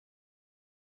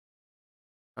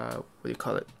 what do you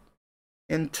call it?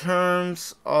 In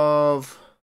terms of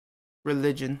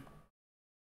religion.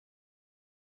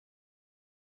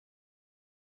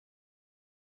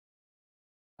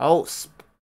 Oh,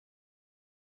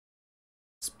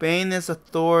 Spain is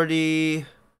authority.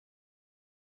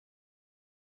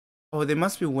 Oh, they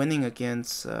must be winning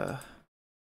against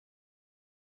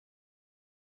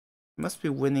must be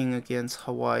winning against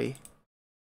Hawaii.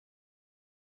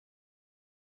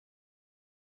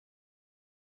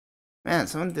 Man,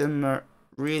 some of them are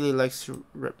really likes to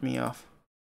rip me off.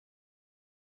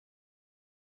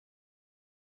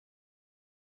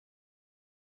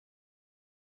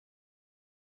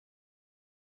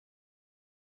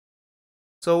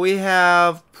 So we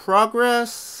have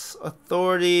progress,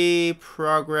 authority,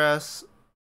 progress,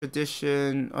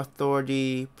 tradition,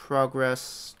 authority,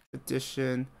 progress,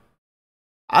 tradition.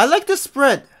 I like the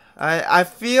spread. I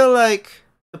feel like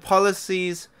the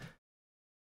policies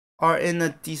are in a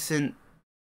decent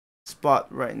spot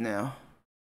right now.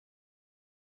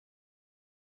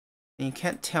 And you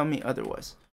can't tell me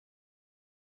otherwise.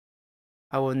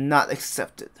 I will not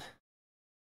accept it.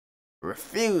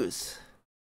 Refuse.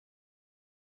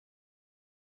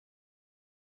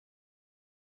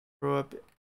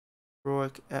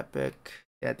 Heroic, epic.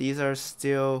 Yeah, these are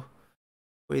still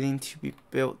waiting to be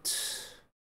built.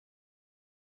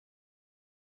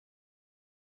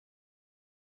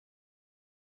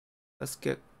 Let's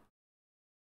get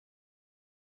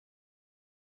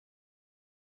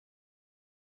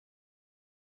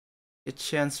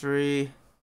Chancery.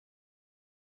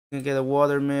 Gonna get a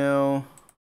watermill.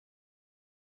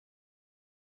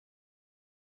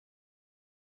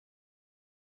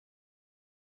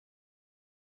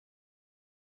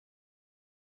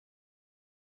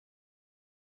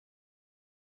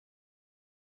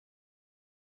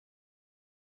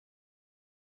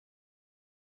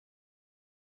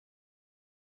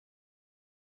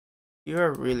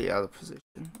 You're really out of position.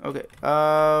 Okay.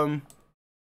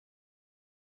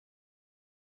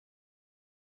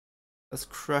 Let's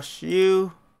crush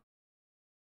you.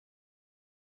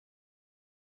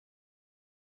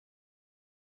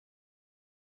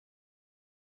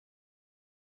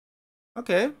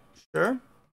 Okay, sure.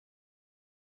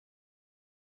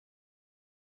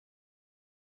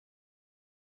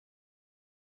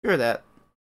 You're that.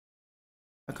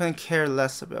 I couldn't care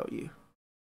less about you.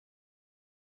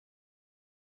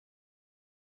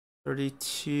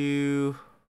 32.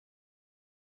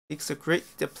 He's a great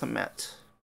diplomat.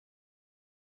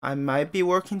 I might be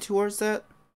working towards that.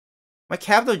 My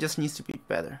capital just needs to be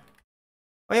better.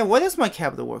 Oh yeah, what is my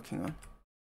capital working on?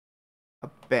 A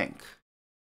bank.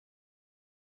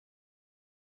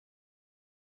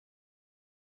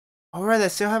 Alright, I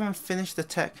still haven't finished the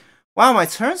tech. Wow, my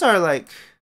turns are like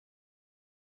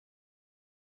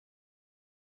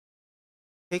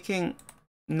taking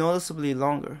noticeably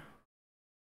longer.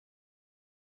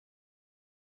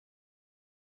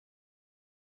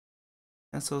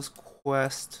 Cancels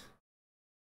quest.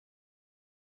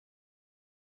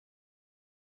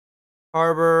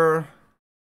 Harbor.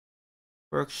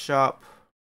 Workshop.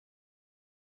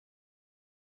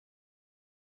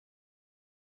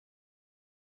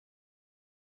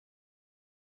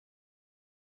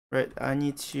 Right, I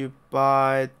need to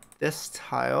buy this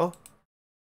tile,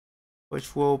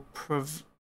 which will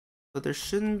so there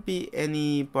shouldn't be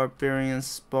any barbarians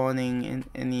spawning in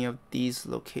any of these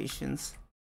locations.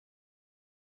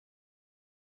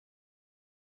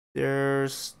 There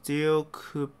still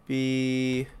could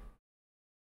be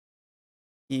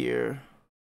here.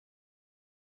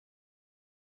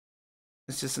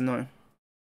 It's just annoying.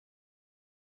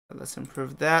 Let's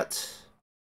improve that.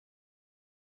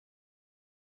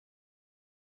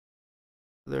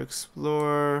 Other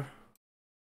explorer.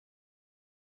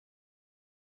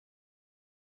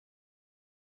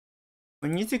 We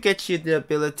need to get you the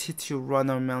ability to run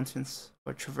on mountains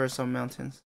or traverse on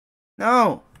mountains.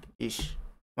 No! Ish.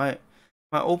 My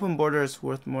open border is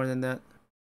worth more than that.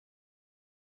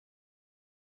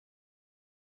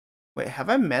 Wait,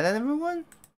 have I met everyone?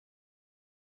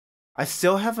 I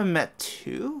still haven't met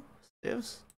 2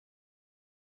 civs?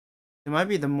 They might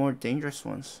be the more dangerous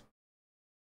ones.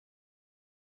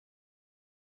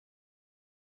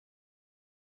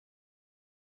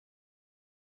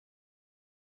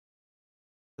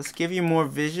 Let's give you more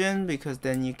vision because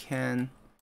then you can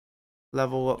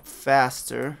level up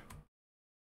faster.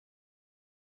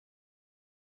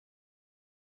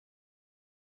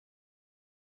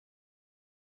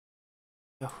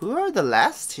 Who are the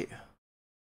last 2?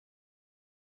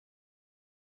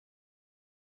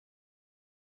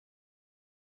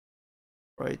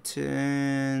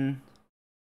 Brighton.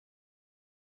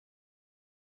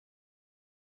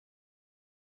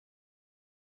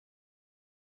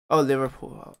 Oh,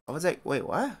 Liverpool. I was like, wait,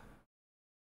 what?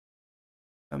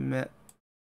 I met.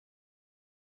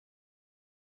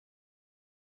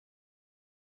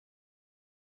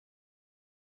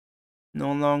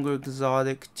 No longer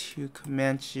exotic to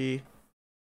Comanche.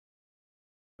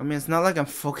 I mean, it's not like I'm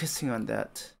focusing on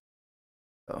that.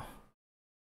 So,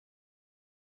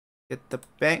 get the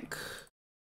bank.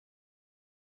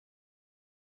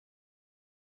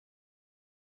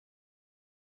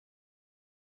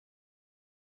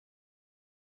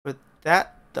 With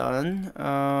that done,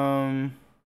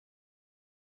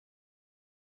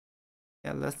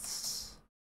 yeah, let's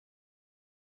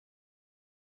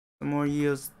some more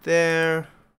yields there.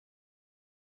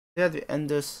 Yeah, to end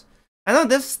this. I know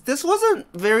this wasn't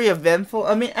very eventful.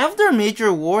 I mean, after a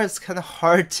major war, it's kind of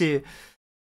hard to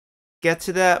get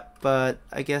to that, but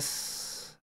I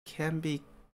guess can be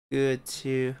good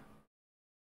to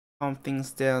calm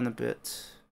things down a bit.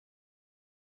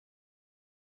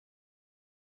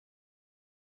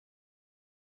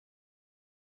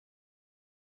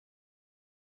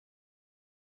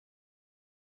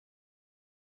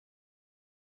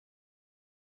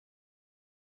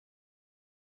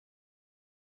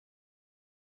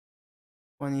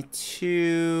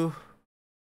 $22.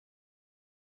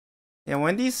 Yeah,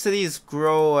 when these cities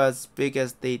grow as big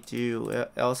as they do,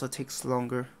 it also takes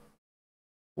longer.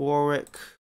 Warwick.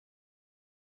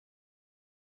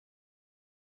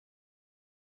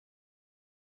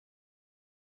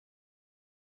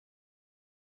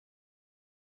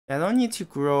 I don't need to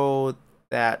grow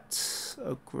that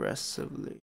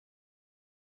aggressively.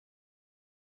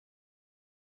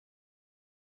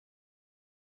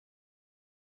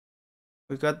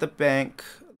 We got the bank.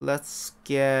 Let's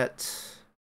get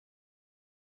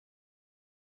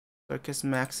Circus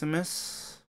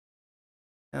Maximus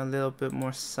and a little bit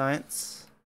more science.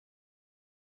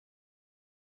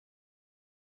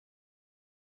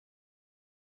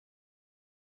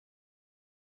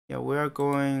 Yeah, we are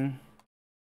going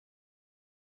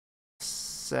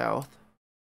south.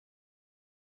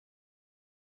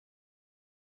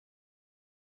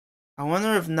 I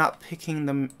wonder if not picking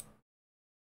the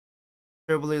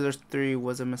Trailblazers 3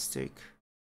 was a mistake.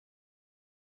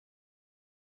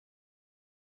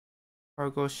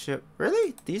 Cargo ship.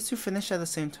 Really? These two finish at the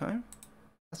same time?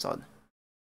 That's odd.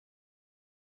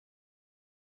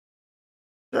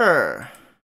 Sure.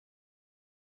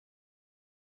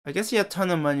 I guess you have a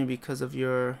ton of money because of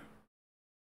your...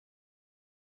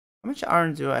 How much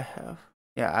iron do I have?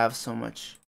 Yeah, I have so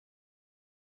much.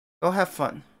 Go have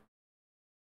fun.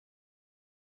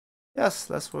 Yes,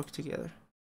 let's work together.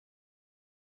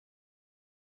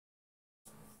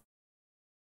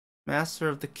 Master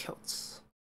of the Celts.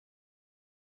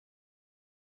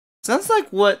 Sounds like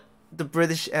what the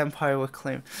British Empire would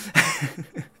claim.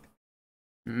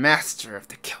 Master of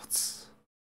the Celts.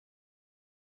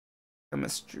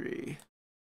 Chemistry.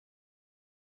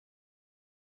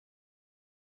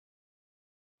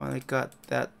 Finally got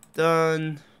that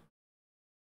done.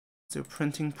 Do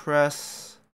printing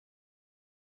press.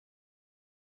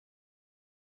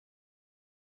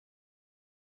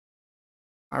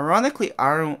 Ironically,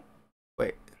 iron.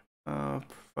 Wait.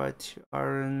 Provide to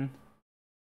iron.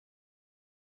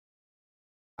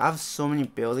 I have so many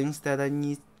buildings that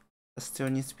still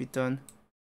needs to be done.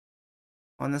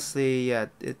 Honestly, yeah,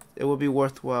 it will be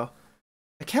worthwhile.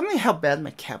 I can't believe how bad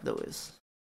my capital is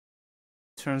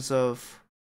in terms of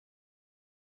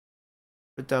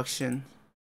production.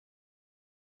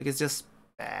 Like, it's just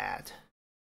bad.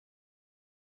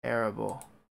 Terrible.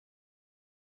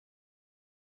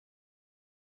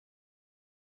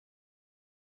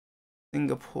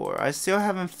 Singapore. I still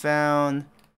haven't found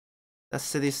the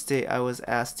city-state I was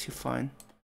asked to find.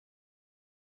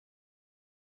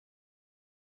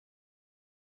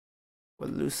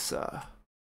 Walusa.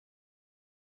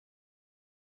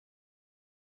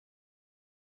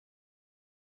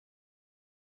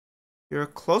 You're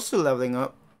close to leveling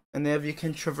up, and if you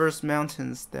can traverse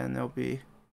mountains, then it'll be...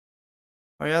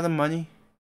 Are you out of money?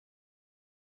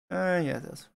 Yeah, it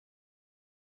does.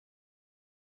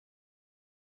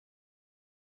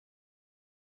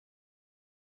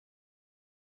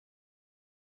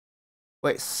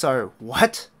 Wait, sorry,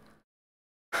 what?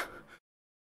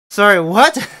 Sorry,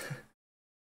 what?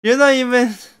 You're not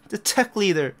even the tech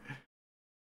leader.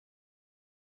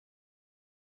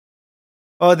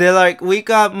 Oh, they're like, we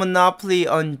got monopoly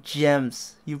on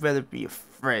gems. You better be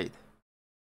afraid.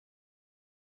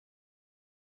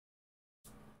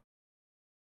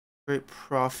 Great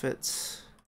profits.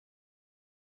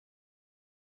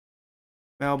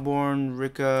 Melbourne,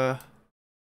 Rica.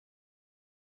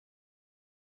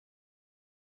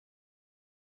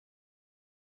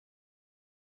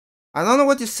 I don't know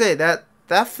what to say. That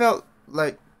felt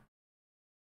like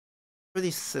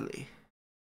pretty silly.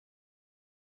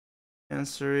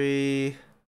 Chancery.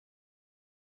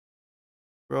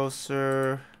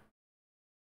 Grocer.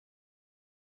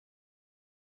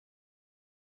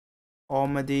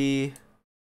 Almaty.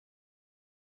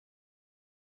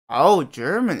 Oh,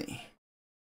 Germany.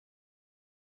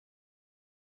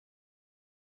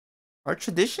 Are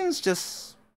traditions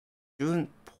just doing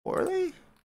poorly?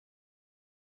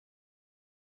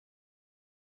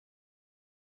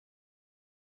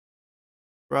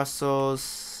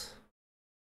 Brussels.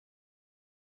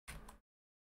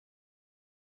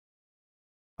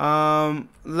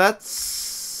 Let's.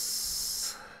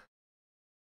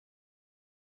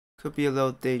 Could be a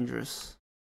little dangerous.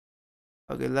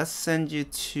 Okay, let's send you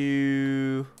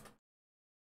to.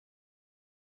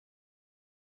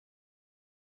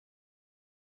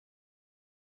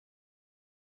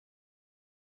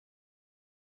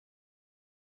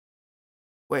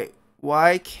 Wait,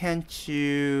 why can't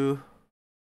you?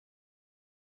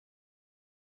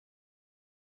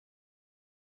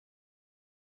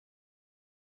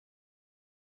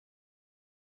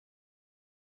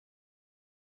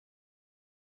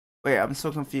 Wait, I'm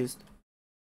so confused.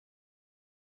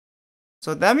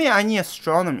 So that means I need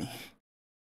astronomy.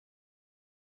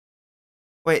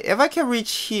 Wait, if I can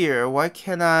reach here, why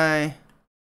can't I?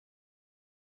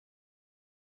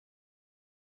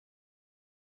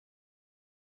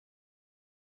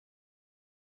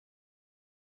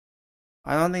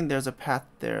 I don't think there's a path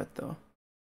there though.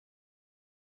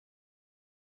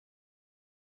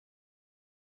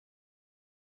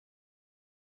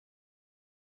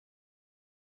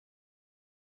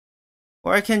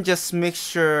 Or I can just make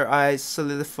sure I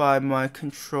solidify my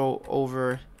control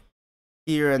over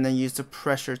here and then use the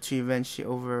pressure to eventually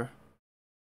over.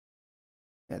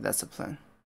 Yeah, that's the plan.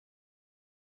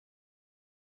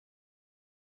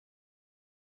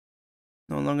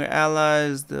 No longer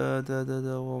allies.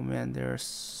 Oh man, there are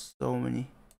so many.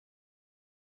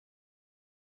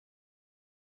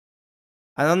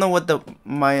 I don't know what the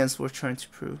Mayans were trying to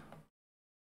prove.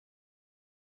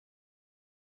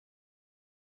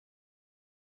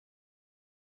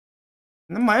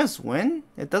 Can the Mayans win?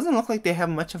 It doesn't look like they have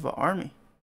much of an army.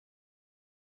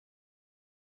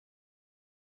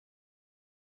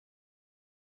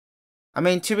 I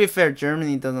mean, to be fair,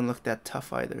 Germany doesn't look that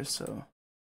tough either, so.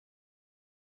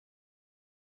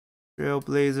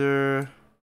 Trailblazer.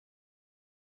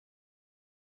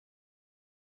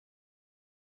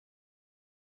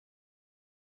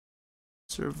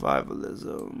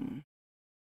 Survivalism.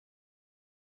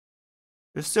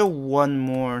 There's still one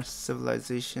more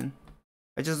civilization.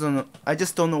 I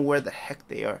just don't know where the heck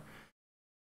they are.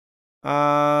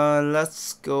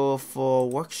 Let's go for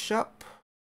workshop.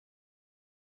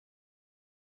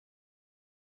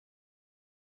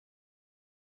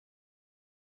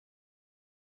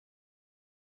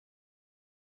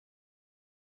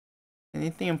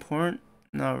 Anything important?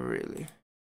 Not really.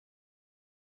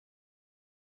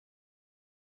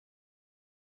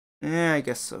 Yeah, I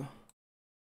guess so.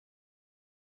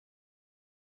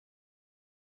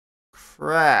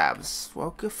 Crabs.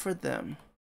 Well, good for them.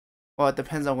 Well, it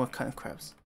depends on what kind of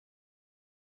crabs.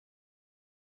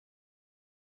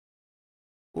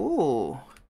 Ooh.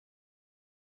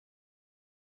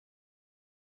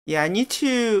 Yeah, I need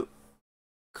to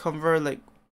convert like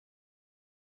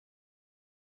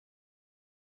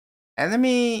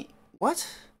enemy. What?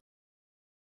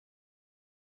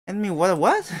 Enemy what?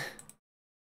 What?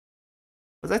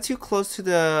 Was I too close to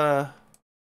the?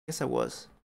 Yes, I was.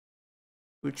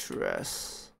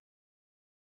 Bucharest.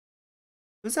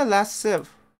 Who's that last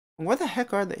Civ? Where the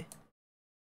heck are they?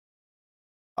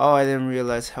 Oh, I didn't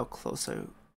realize how close I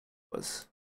was.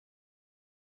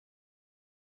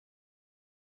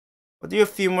 I'll do a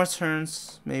few more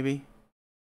turns, maybe.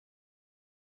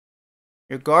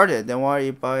 You're guarded, then why are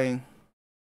you buying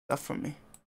stuff from me?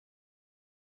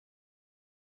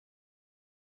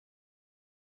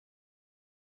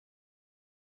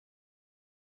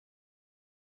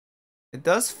 It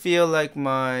does feel like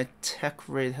my tech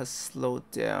rate has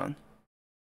slowed down.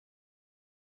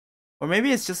 Or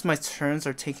maybe it's just my turns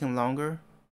are taking longer.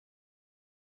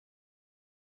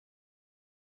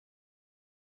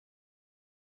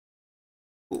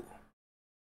 Cool.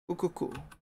 Cool.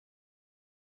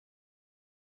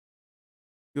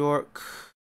 York.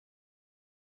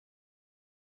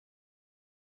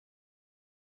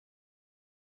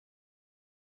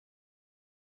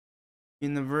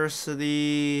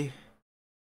 University.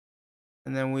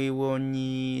 And then we will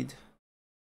need.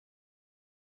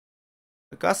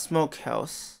 I got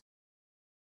smokehouse.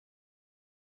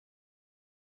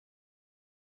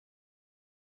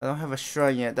 I don't have a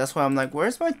shrine yet. That's why I'm like,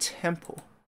 where's my temple?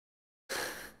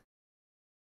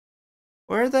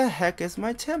 Where the heck is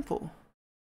my temple?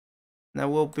 And I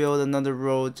will build another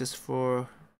road just for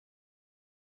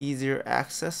easier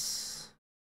access.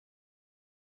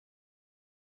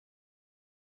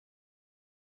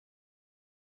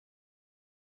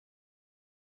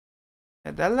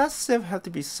 Yeah, that last civ had to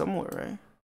be somewhere, right?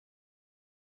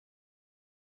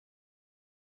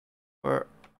 Or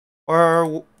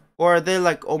or are they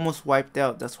like almost wiped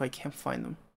out? That's why I can't find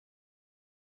them.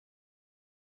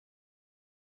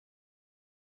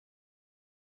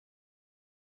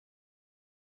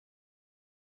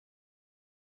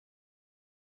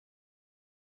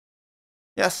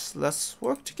 Yes, let's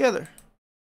work together.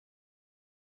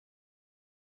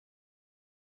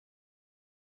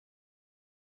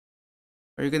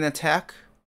 Are you gonna attack?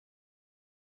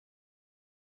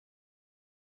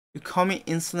 You call me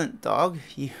insolent dog?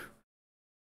 You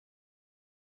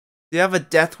do you have a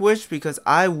death wish? Because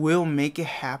I will make it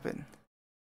happen.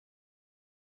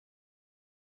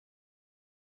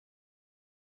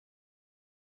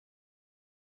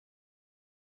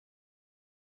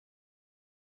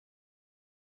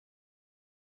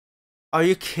 Are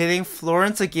you kidding?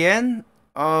 Florence again?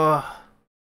 Oh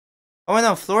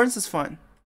no, Florence is fun.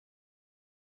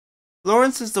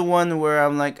 Florence is the one where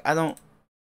I'm like, I don't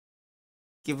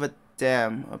give a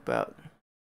damn about.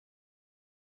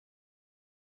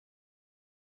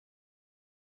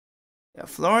 Yeah,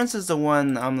 Florence is the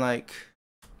one I'm like,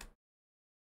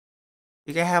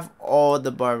 you can have all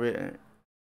the barbarian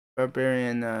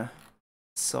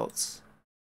assaults.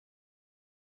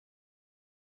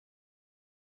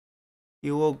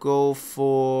 You will go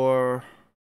for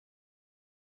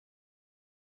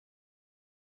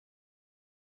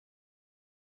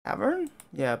AGYRM?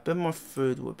 Yeah, a bit more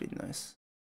food would be nice.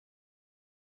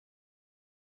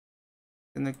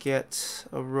 Gonna get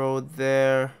a road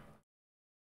there.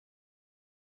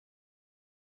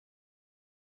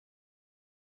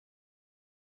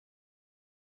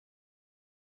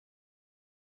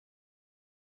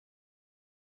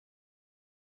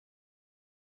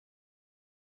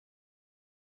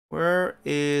 Where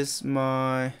is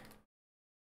my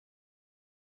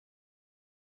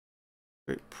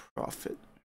great prophet?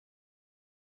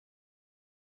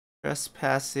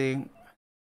 Trespassing.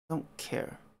 Don't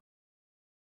care.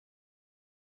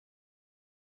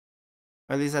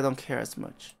 Or at least I don't care as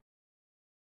much.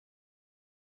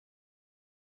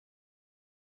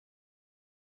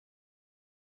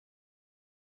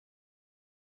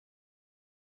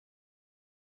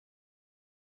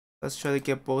 Let's try to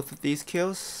get both of these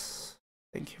kills.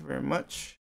 Thank you very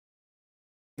much.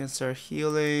 You can start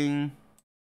healing.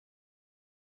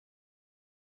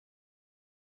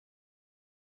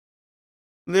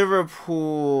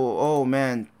 Liverpool. Oh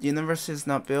man, university is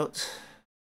not built.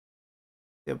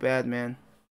 You're bad, man.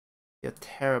 You're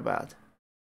terrible.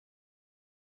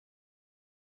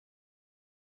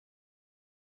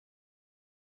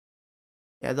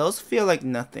 Yeah, those feel like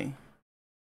nothing.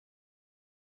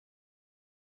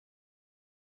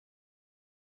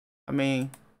 I mean,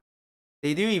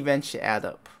 they do eventually add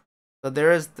up. So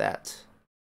there is that.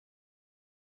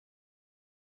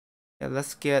 Yeah,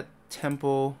 let's get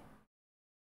Temple.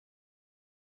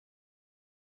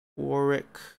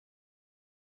 Warwick.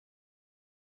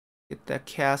 Get that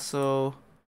castle.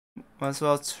 Might as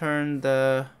well turn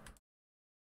the...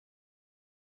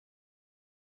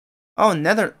 Oh,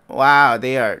 Nether... Wow,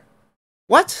 they are...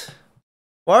 What?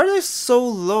 Why are they so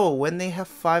low when they have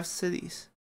 5 cities?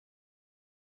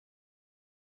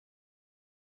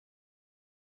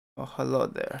 Oh, hello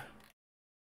there.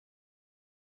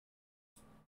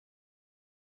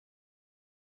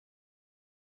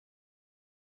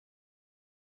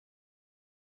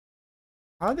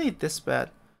 How are they this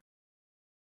bad?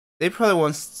 They probably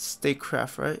want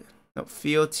statecraft, right? No,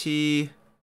 VOT...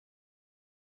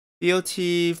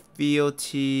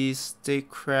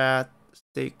 statecraft,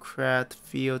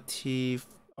 VOT,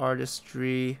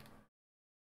 artistry,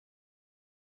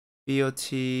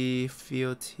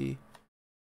 VOT.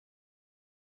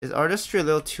 Is artistry a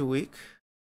little too weak?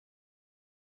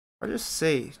 Or just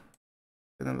say,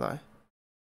 gonna lie.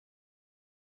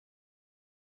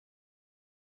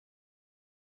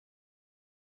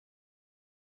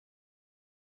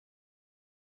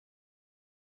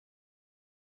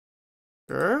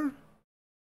 Sure.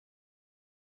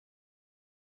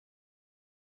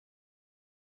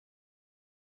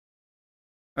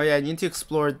 Oh yeah, I need to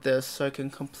explore this so I can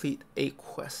complete a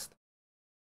quest.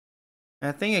 And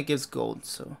I think it gives gold,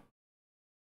 so.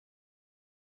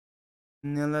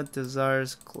 Nilla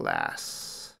desires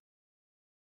glass.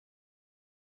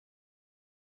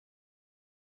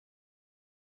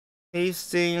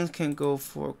 Hastings can go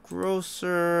for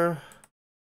grocer.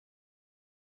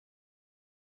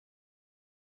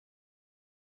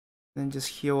 Then just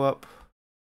heal up.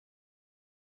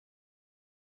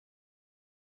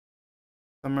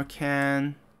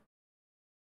 Samarkand.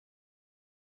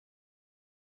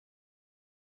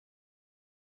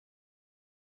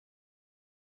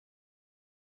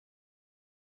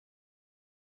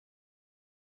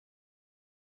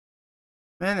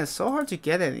 Man, it's so hard to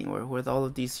get anywhere with all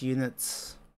of these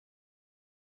units.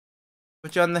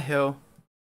 Put you on the hill.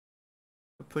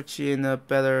 Put you in a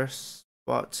better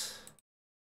spot.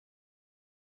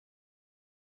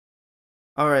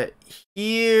 Alright,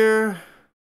 here.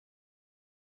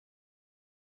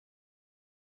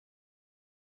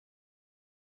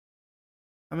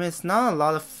 I mean, it's not a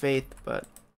lot of faith, but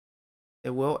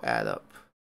it will add up.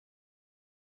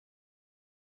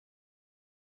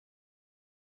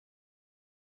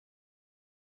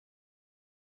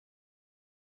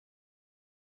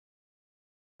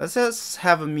 Let's just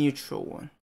have a mutual one.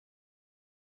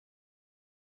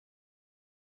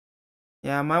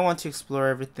 Yeah, I might want to explore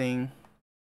everything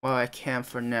while I can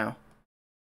for now.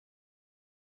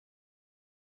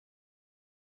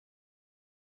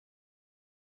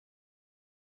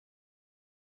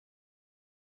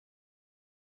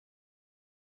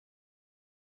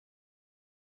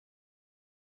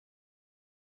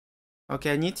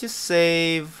 Okay, I need to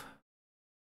save.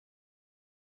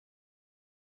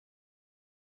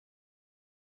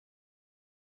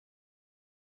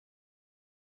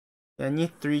 I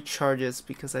need 3 charges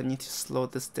because I need to slow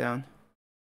this down.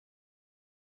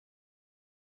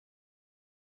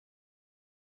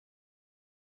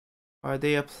 Are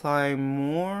they applying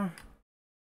more?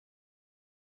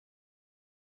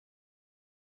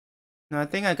 No, I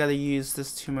think I gotta use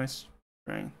this to my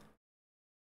strength.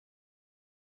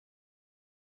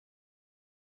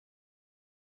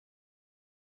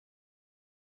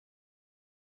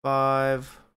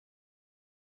 Five.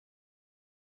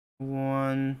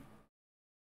 1.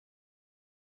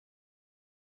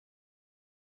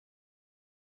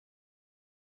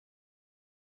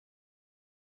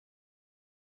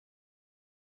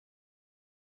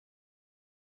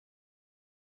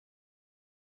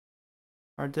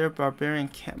 Are there barbarian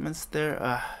encampments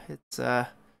there? It's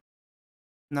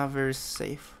not very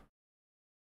safe.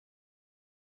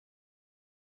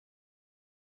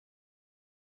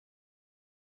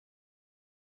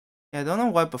 Yeah, I don't know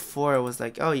why before it was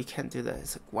like, oh, you can't do that.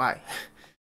 It's like, why?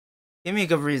 Give me a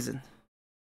good reason.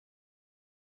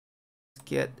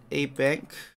 Get a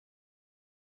bank.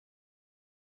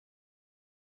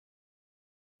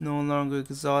 No longer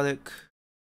exotic.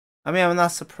 I mean, I'm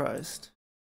not surprised.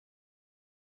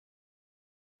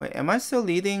 Wait, am I still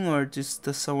leading or does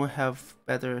someone have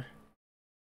better?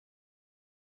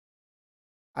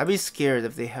 I'd be scared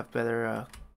if they have better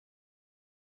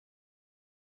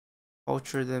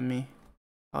culture than me.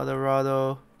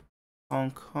 Colorado, Hong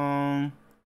Kong.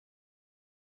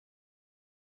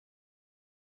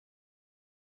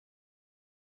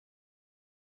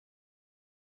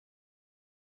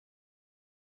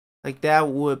 Like that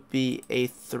would be a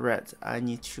threat I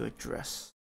need to address.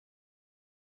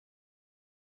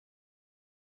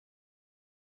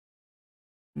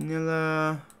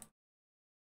 Manila.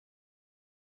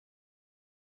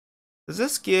 Does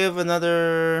this give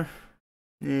another?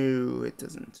 No, it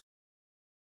doesn't.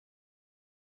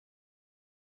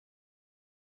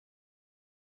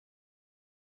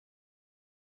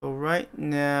 So right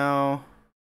now,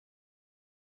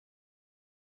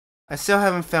 I still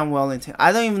haven't found Wellington.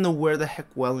 I don't even know where the heck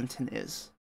Wellington is.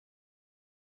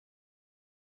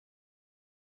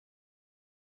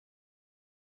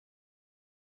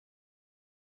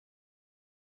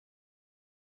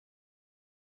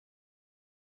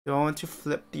 Do I want to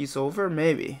flip these over?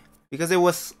 Maybe. Because it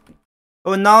will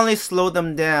not only slow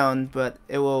them down, but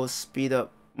it will speed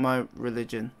up my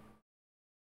religion.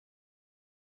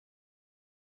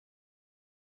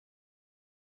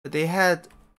 But they have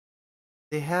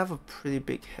a pretty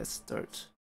big head start.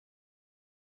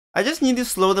 I just need to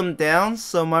slow them down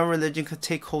so my religion could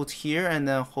take hold here, and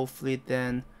then hopefully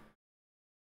then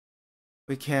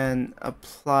we can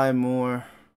apply more.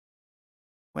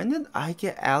 When did I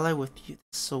get allied with you?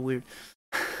 That's so weird.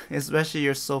 Especially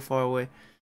you're so far away.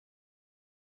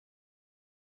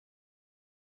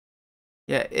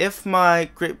 Yeah, if my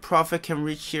great prophet can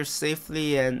reach here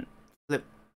safely and flip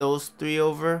those 3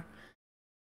 over,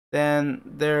 then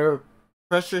their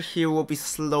pressure here will be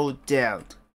slowed down.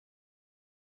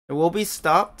 It will be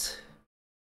stopped,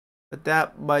 but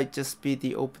that might just be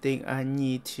the opening I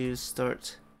need to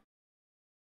start.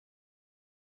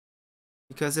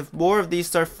 Because if more of these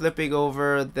start flipping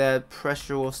over, that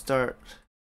pressure will start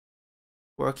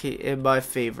working in my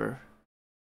favor.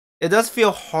 It does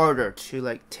feel harder to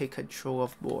like take control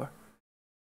of more.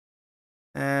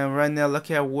 And right now,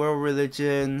 looking at world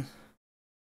religion.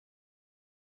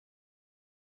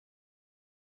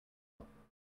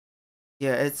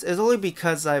 Yeah, it's only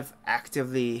because I've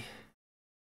actively.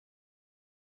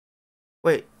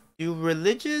 Wait, do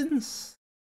religions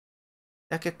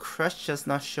that get crushed just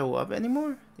not show up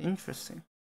anymore? Interesting.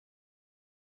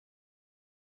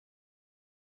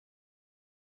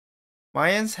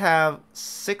 Mayans have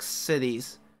 6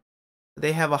 cities.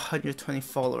 They have 120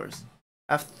 followers.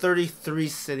 I have 33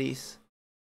 cities.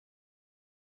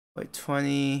 Wait,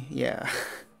 20, yeah.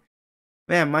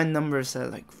 Man, my numbers are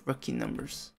like rookie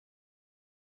numbers.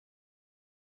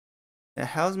 Yeah,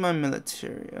 how's my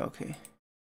military? Okay.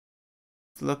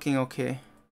 It's looking okay.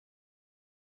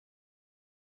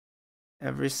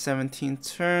 Every 17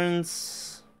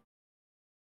 turns.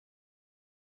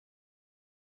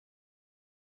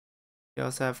 They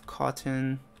also have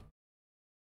cotton.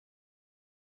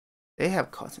 They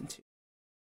have cotton too.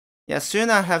 Yeah, soon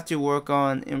I have to work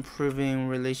on improving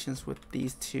relations with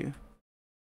these two.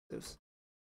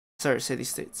 Sorry,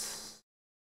 city-states.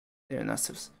 They're not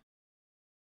civs.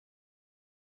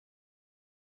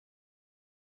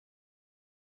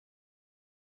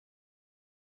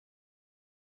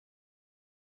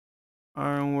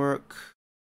 Ironwork.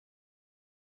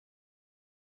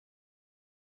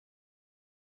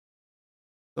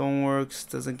 Stoneworks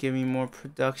doesn't give me more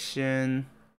production.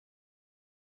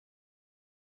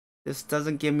 This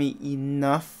doesn't give me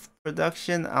enough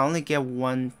production. I only get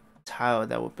 1 tile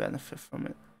that will benefit from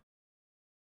it.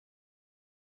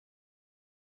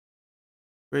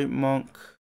 Great Monk.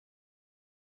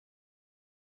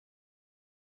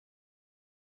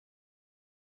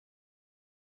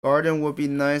 Garden would be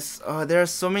nice. Oh, there are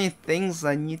so many things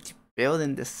I need to build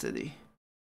in this city.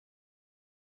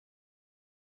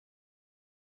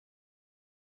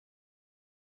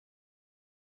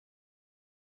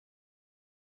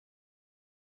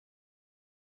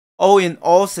 Oh, in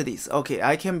all cities. Okay,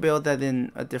 I can build that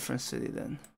in a different city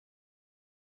then.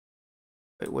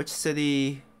 Wait, which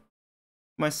city?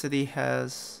 My city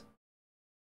has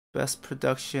best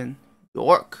production.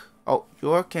 York. Oh,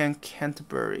 York and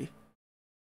Canterbury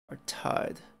are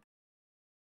tied.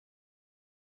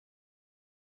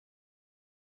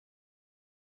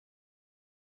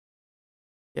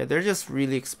 Yeah, they're just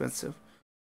really expensive.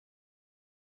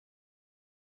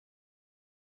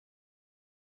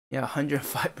 Yeah,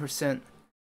 105%.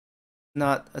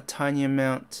 Not a tiny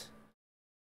amount.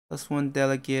 Plus 1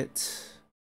 delegate.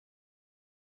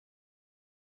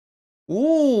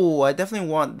 Ooh, I definitely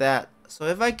want that. So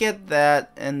if I get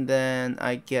that and then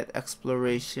I get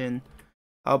exploration,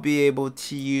 I'll be able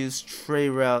to use trade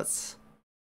routes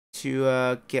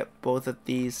to get both of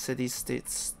these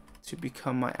city-states to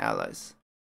become my allies.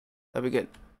 That'll be good.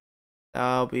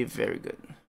 That'll be very good.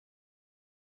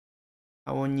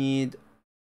 I will need...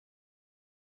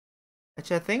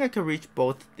 Actually, I think I could reach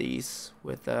both of these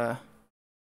with so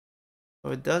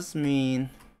it does mean...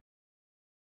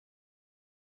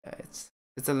 Yeah,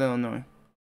 it's a little annoying.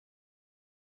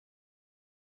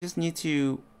 Just need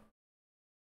to...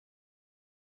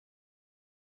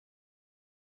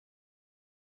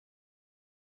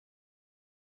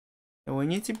 And we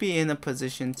need to be in a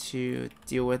position to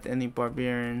deal with any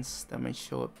barbarians that might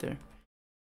show up there.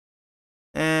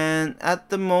 And at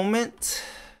the moment,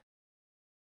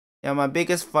 yeah, my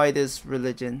biggest fight is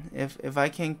religion. If I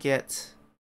can get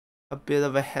a bit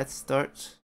of a head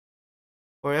start,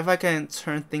 or if I can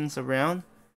turn things around,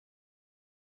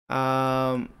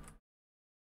 yeah,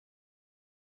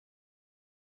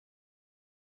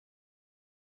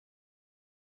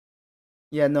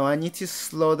 no, I need to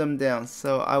slow them down.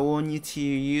 So I will need to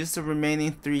use the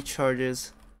remaining 3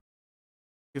 charges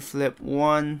to flip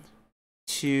 1,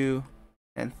 2,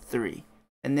 and 3.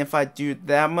 And if I do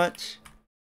that much,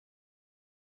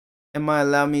 it might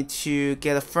allow me to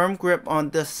get a firm grip on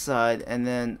this side, and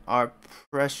then our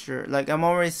pressure, like I'm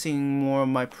already seeing more of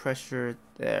my pressure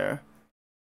there.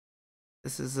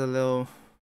 This is a little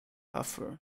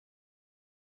tougher.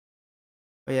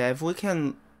 But yeah, if we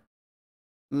can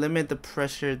limit the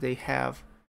pressure they have,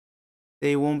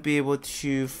 they won't be able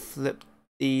to flip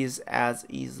these as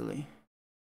easily.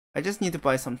 I just need to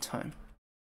buy some time.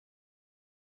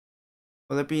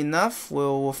 Will it be enough?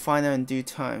 We'll find out in due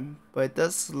time. But it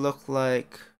does look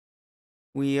like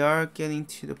we are getting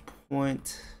to the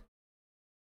point.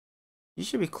 You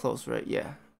should be close, right?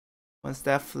 Yeah. Once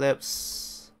that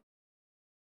flips,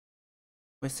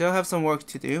 we still have some work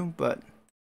to do, but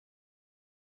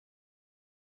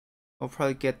we'll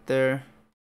probably get there.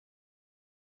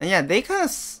 And yeah, it kind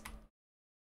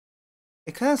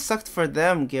of sucked for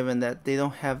them, given that they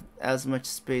don't have as much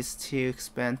space to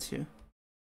expand to.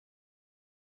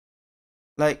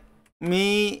 Like,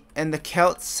 me and the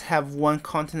Celts have 1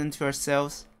 continent to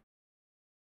ourselves.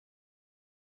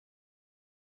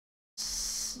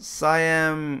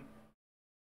 Siam,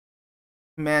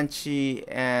 Comanche,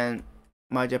 and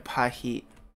Majapahit.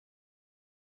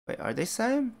 Wait, are they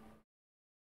Siam?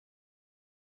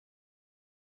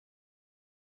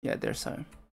 Yeah, they're Siam.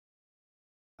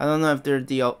 I don't know if they're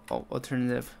the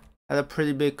alternative. Had a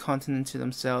pretty big continent to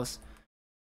themselves.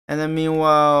 And then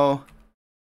meanwhile,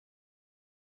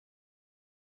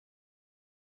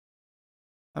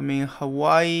 I mean,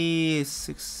 Hawaii is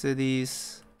 6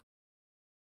 cities.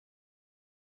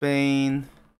 Spain.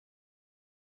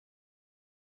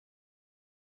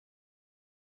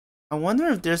 I wonder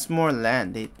if there's more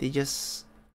land. They just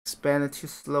expanded too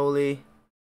slowly.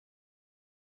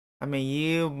 I mean,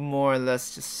 you more or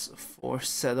less just force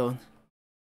settled.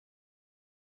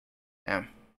 Damn.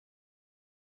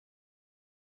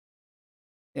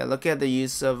 Yeah, look at the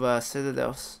use of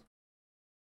citadels.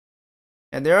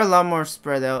 And they're a lot more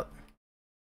spread out.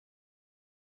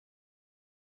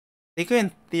 They could,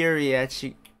 in theory,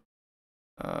 actually,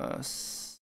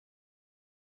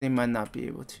 they might not be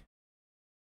able to.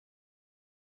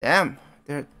 Damn,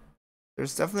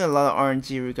 there's definitely a lot of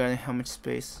RNG regarding how much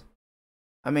space.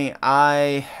 I mean,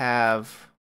 I have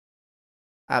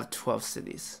 12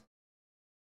 cities.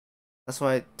 That's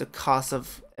why the cost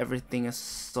of everything is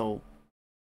so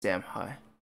damn high.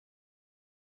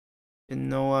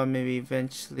 Genoa, maybe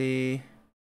eventually.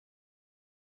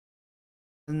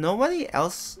 Nobody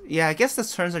else? Yeah, I guess the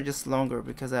turns are just longer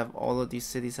because I have all of these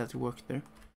cities I have to work through.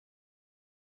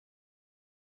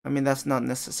 I mean, that's not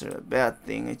necessarily a bad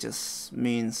thing. It just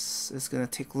means it's gonna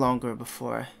take longer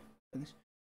before I finish.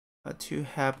 2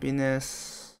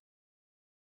 happiness.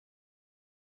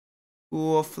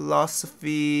 School of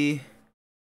philosophy.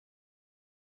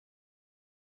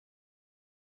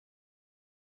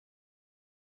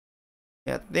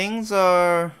 Yeah, things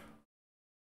are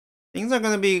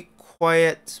gonna be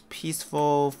quiet,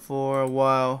 peaceful for a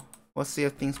while. We'll see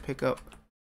if things pick up.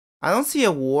 I don't see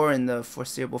a war in the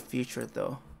foreseeable future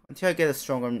though. Until I get a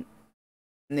stronger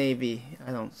navy,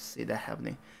 I don't see that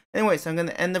happening. Anyways, I'm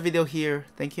gonna end the video here.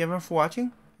 Thank you everyone for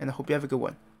watching, and I hope you have a good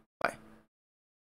one.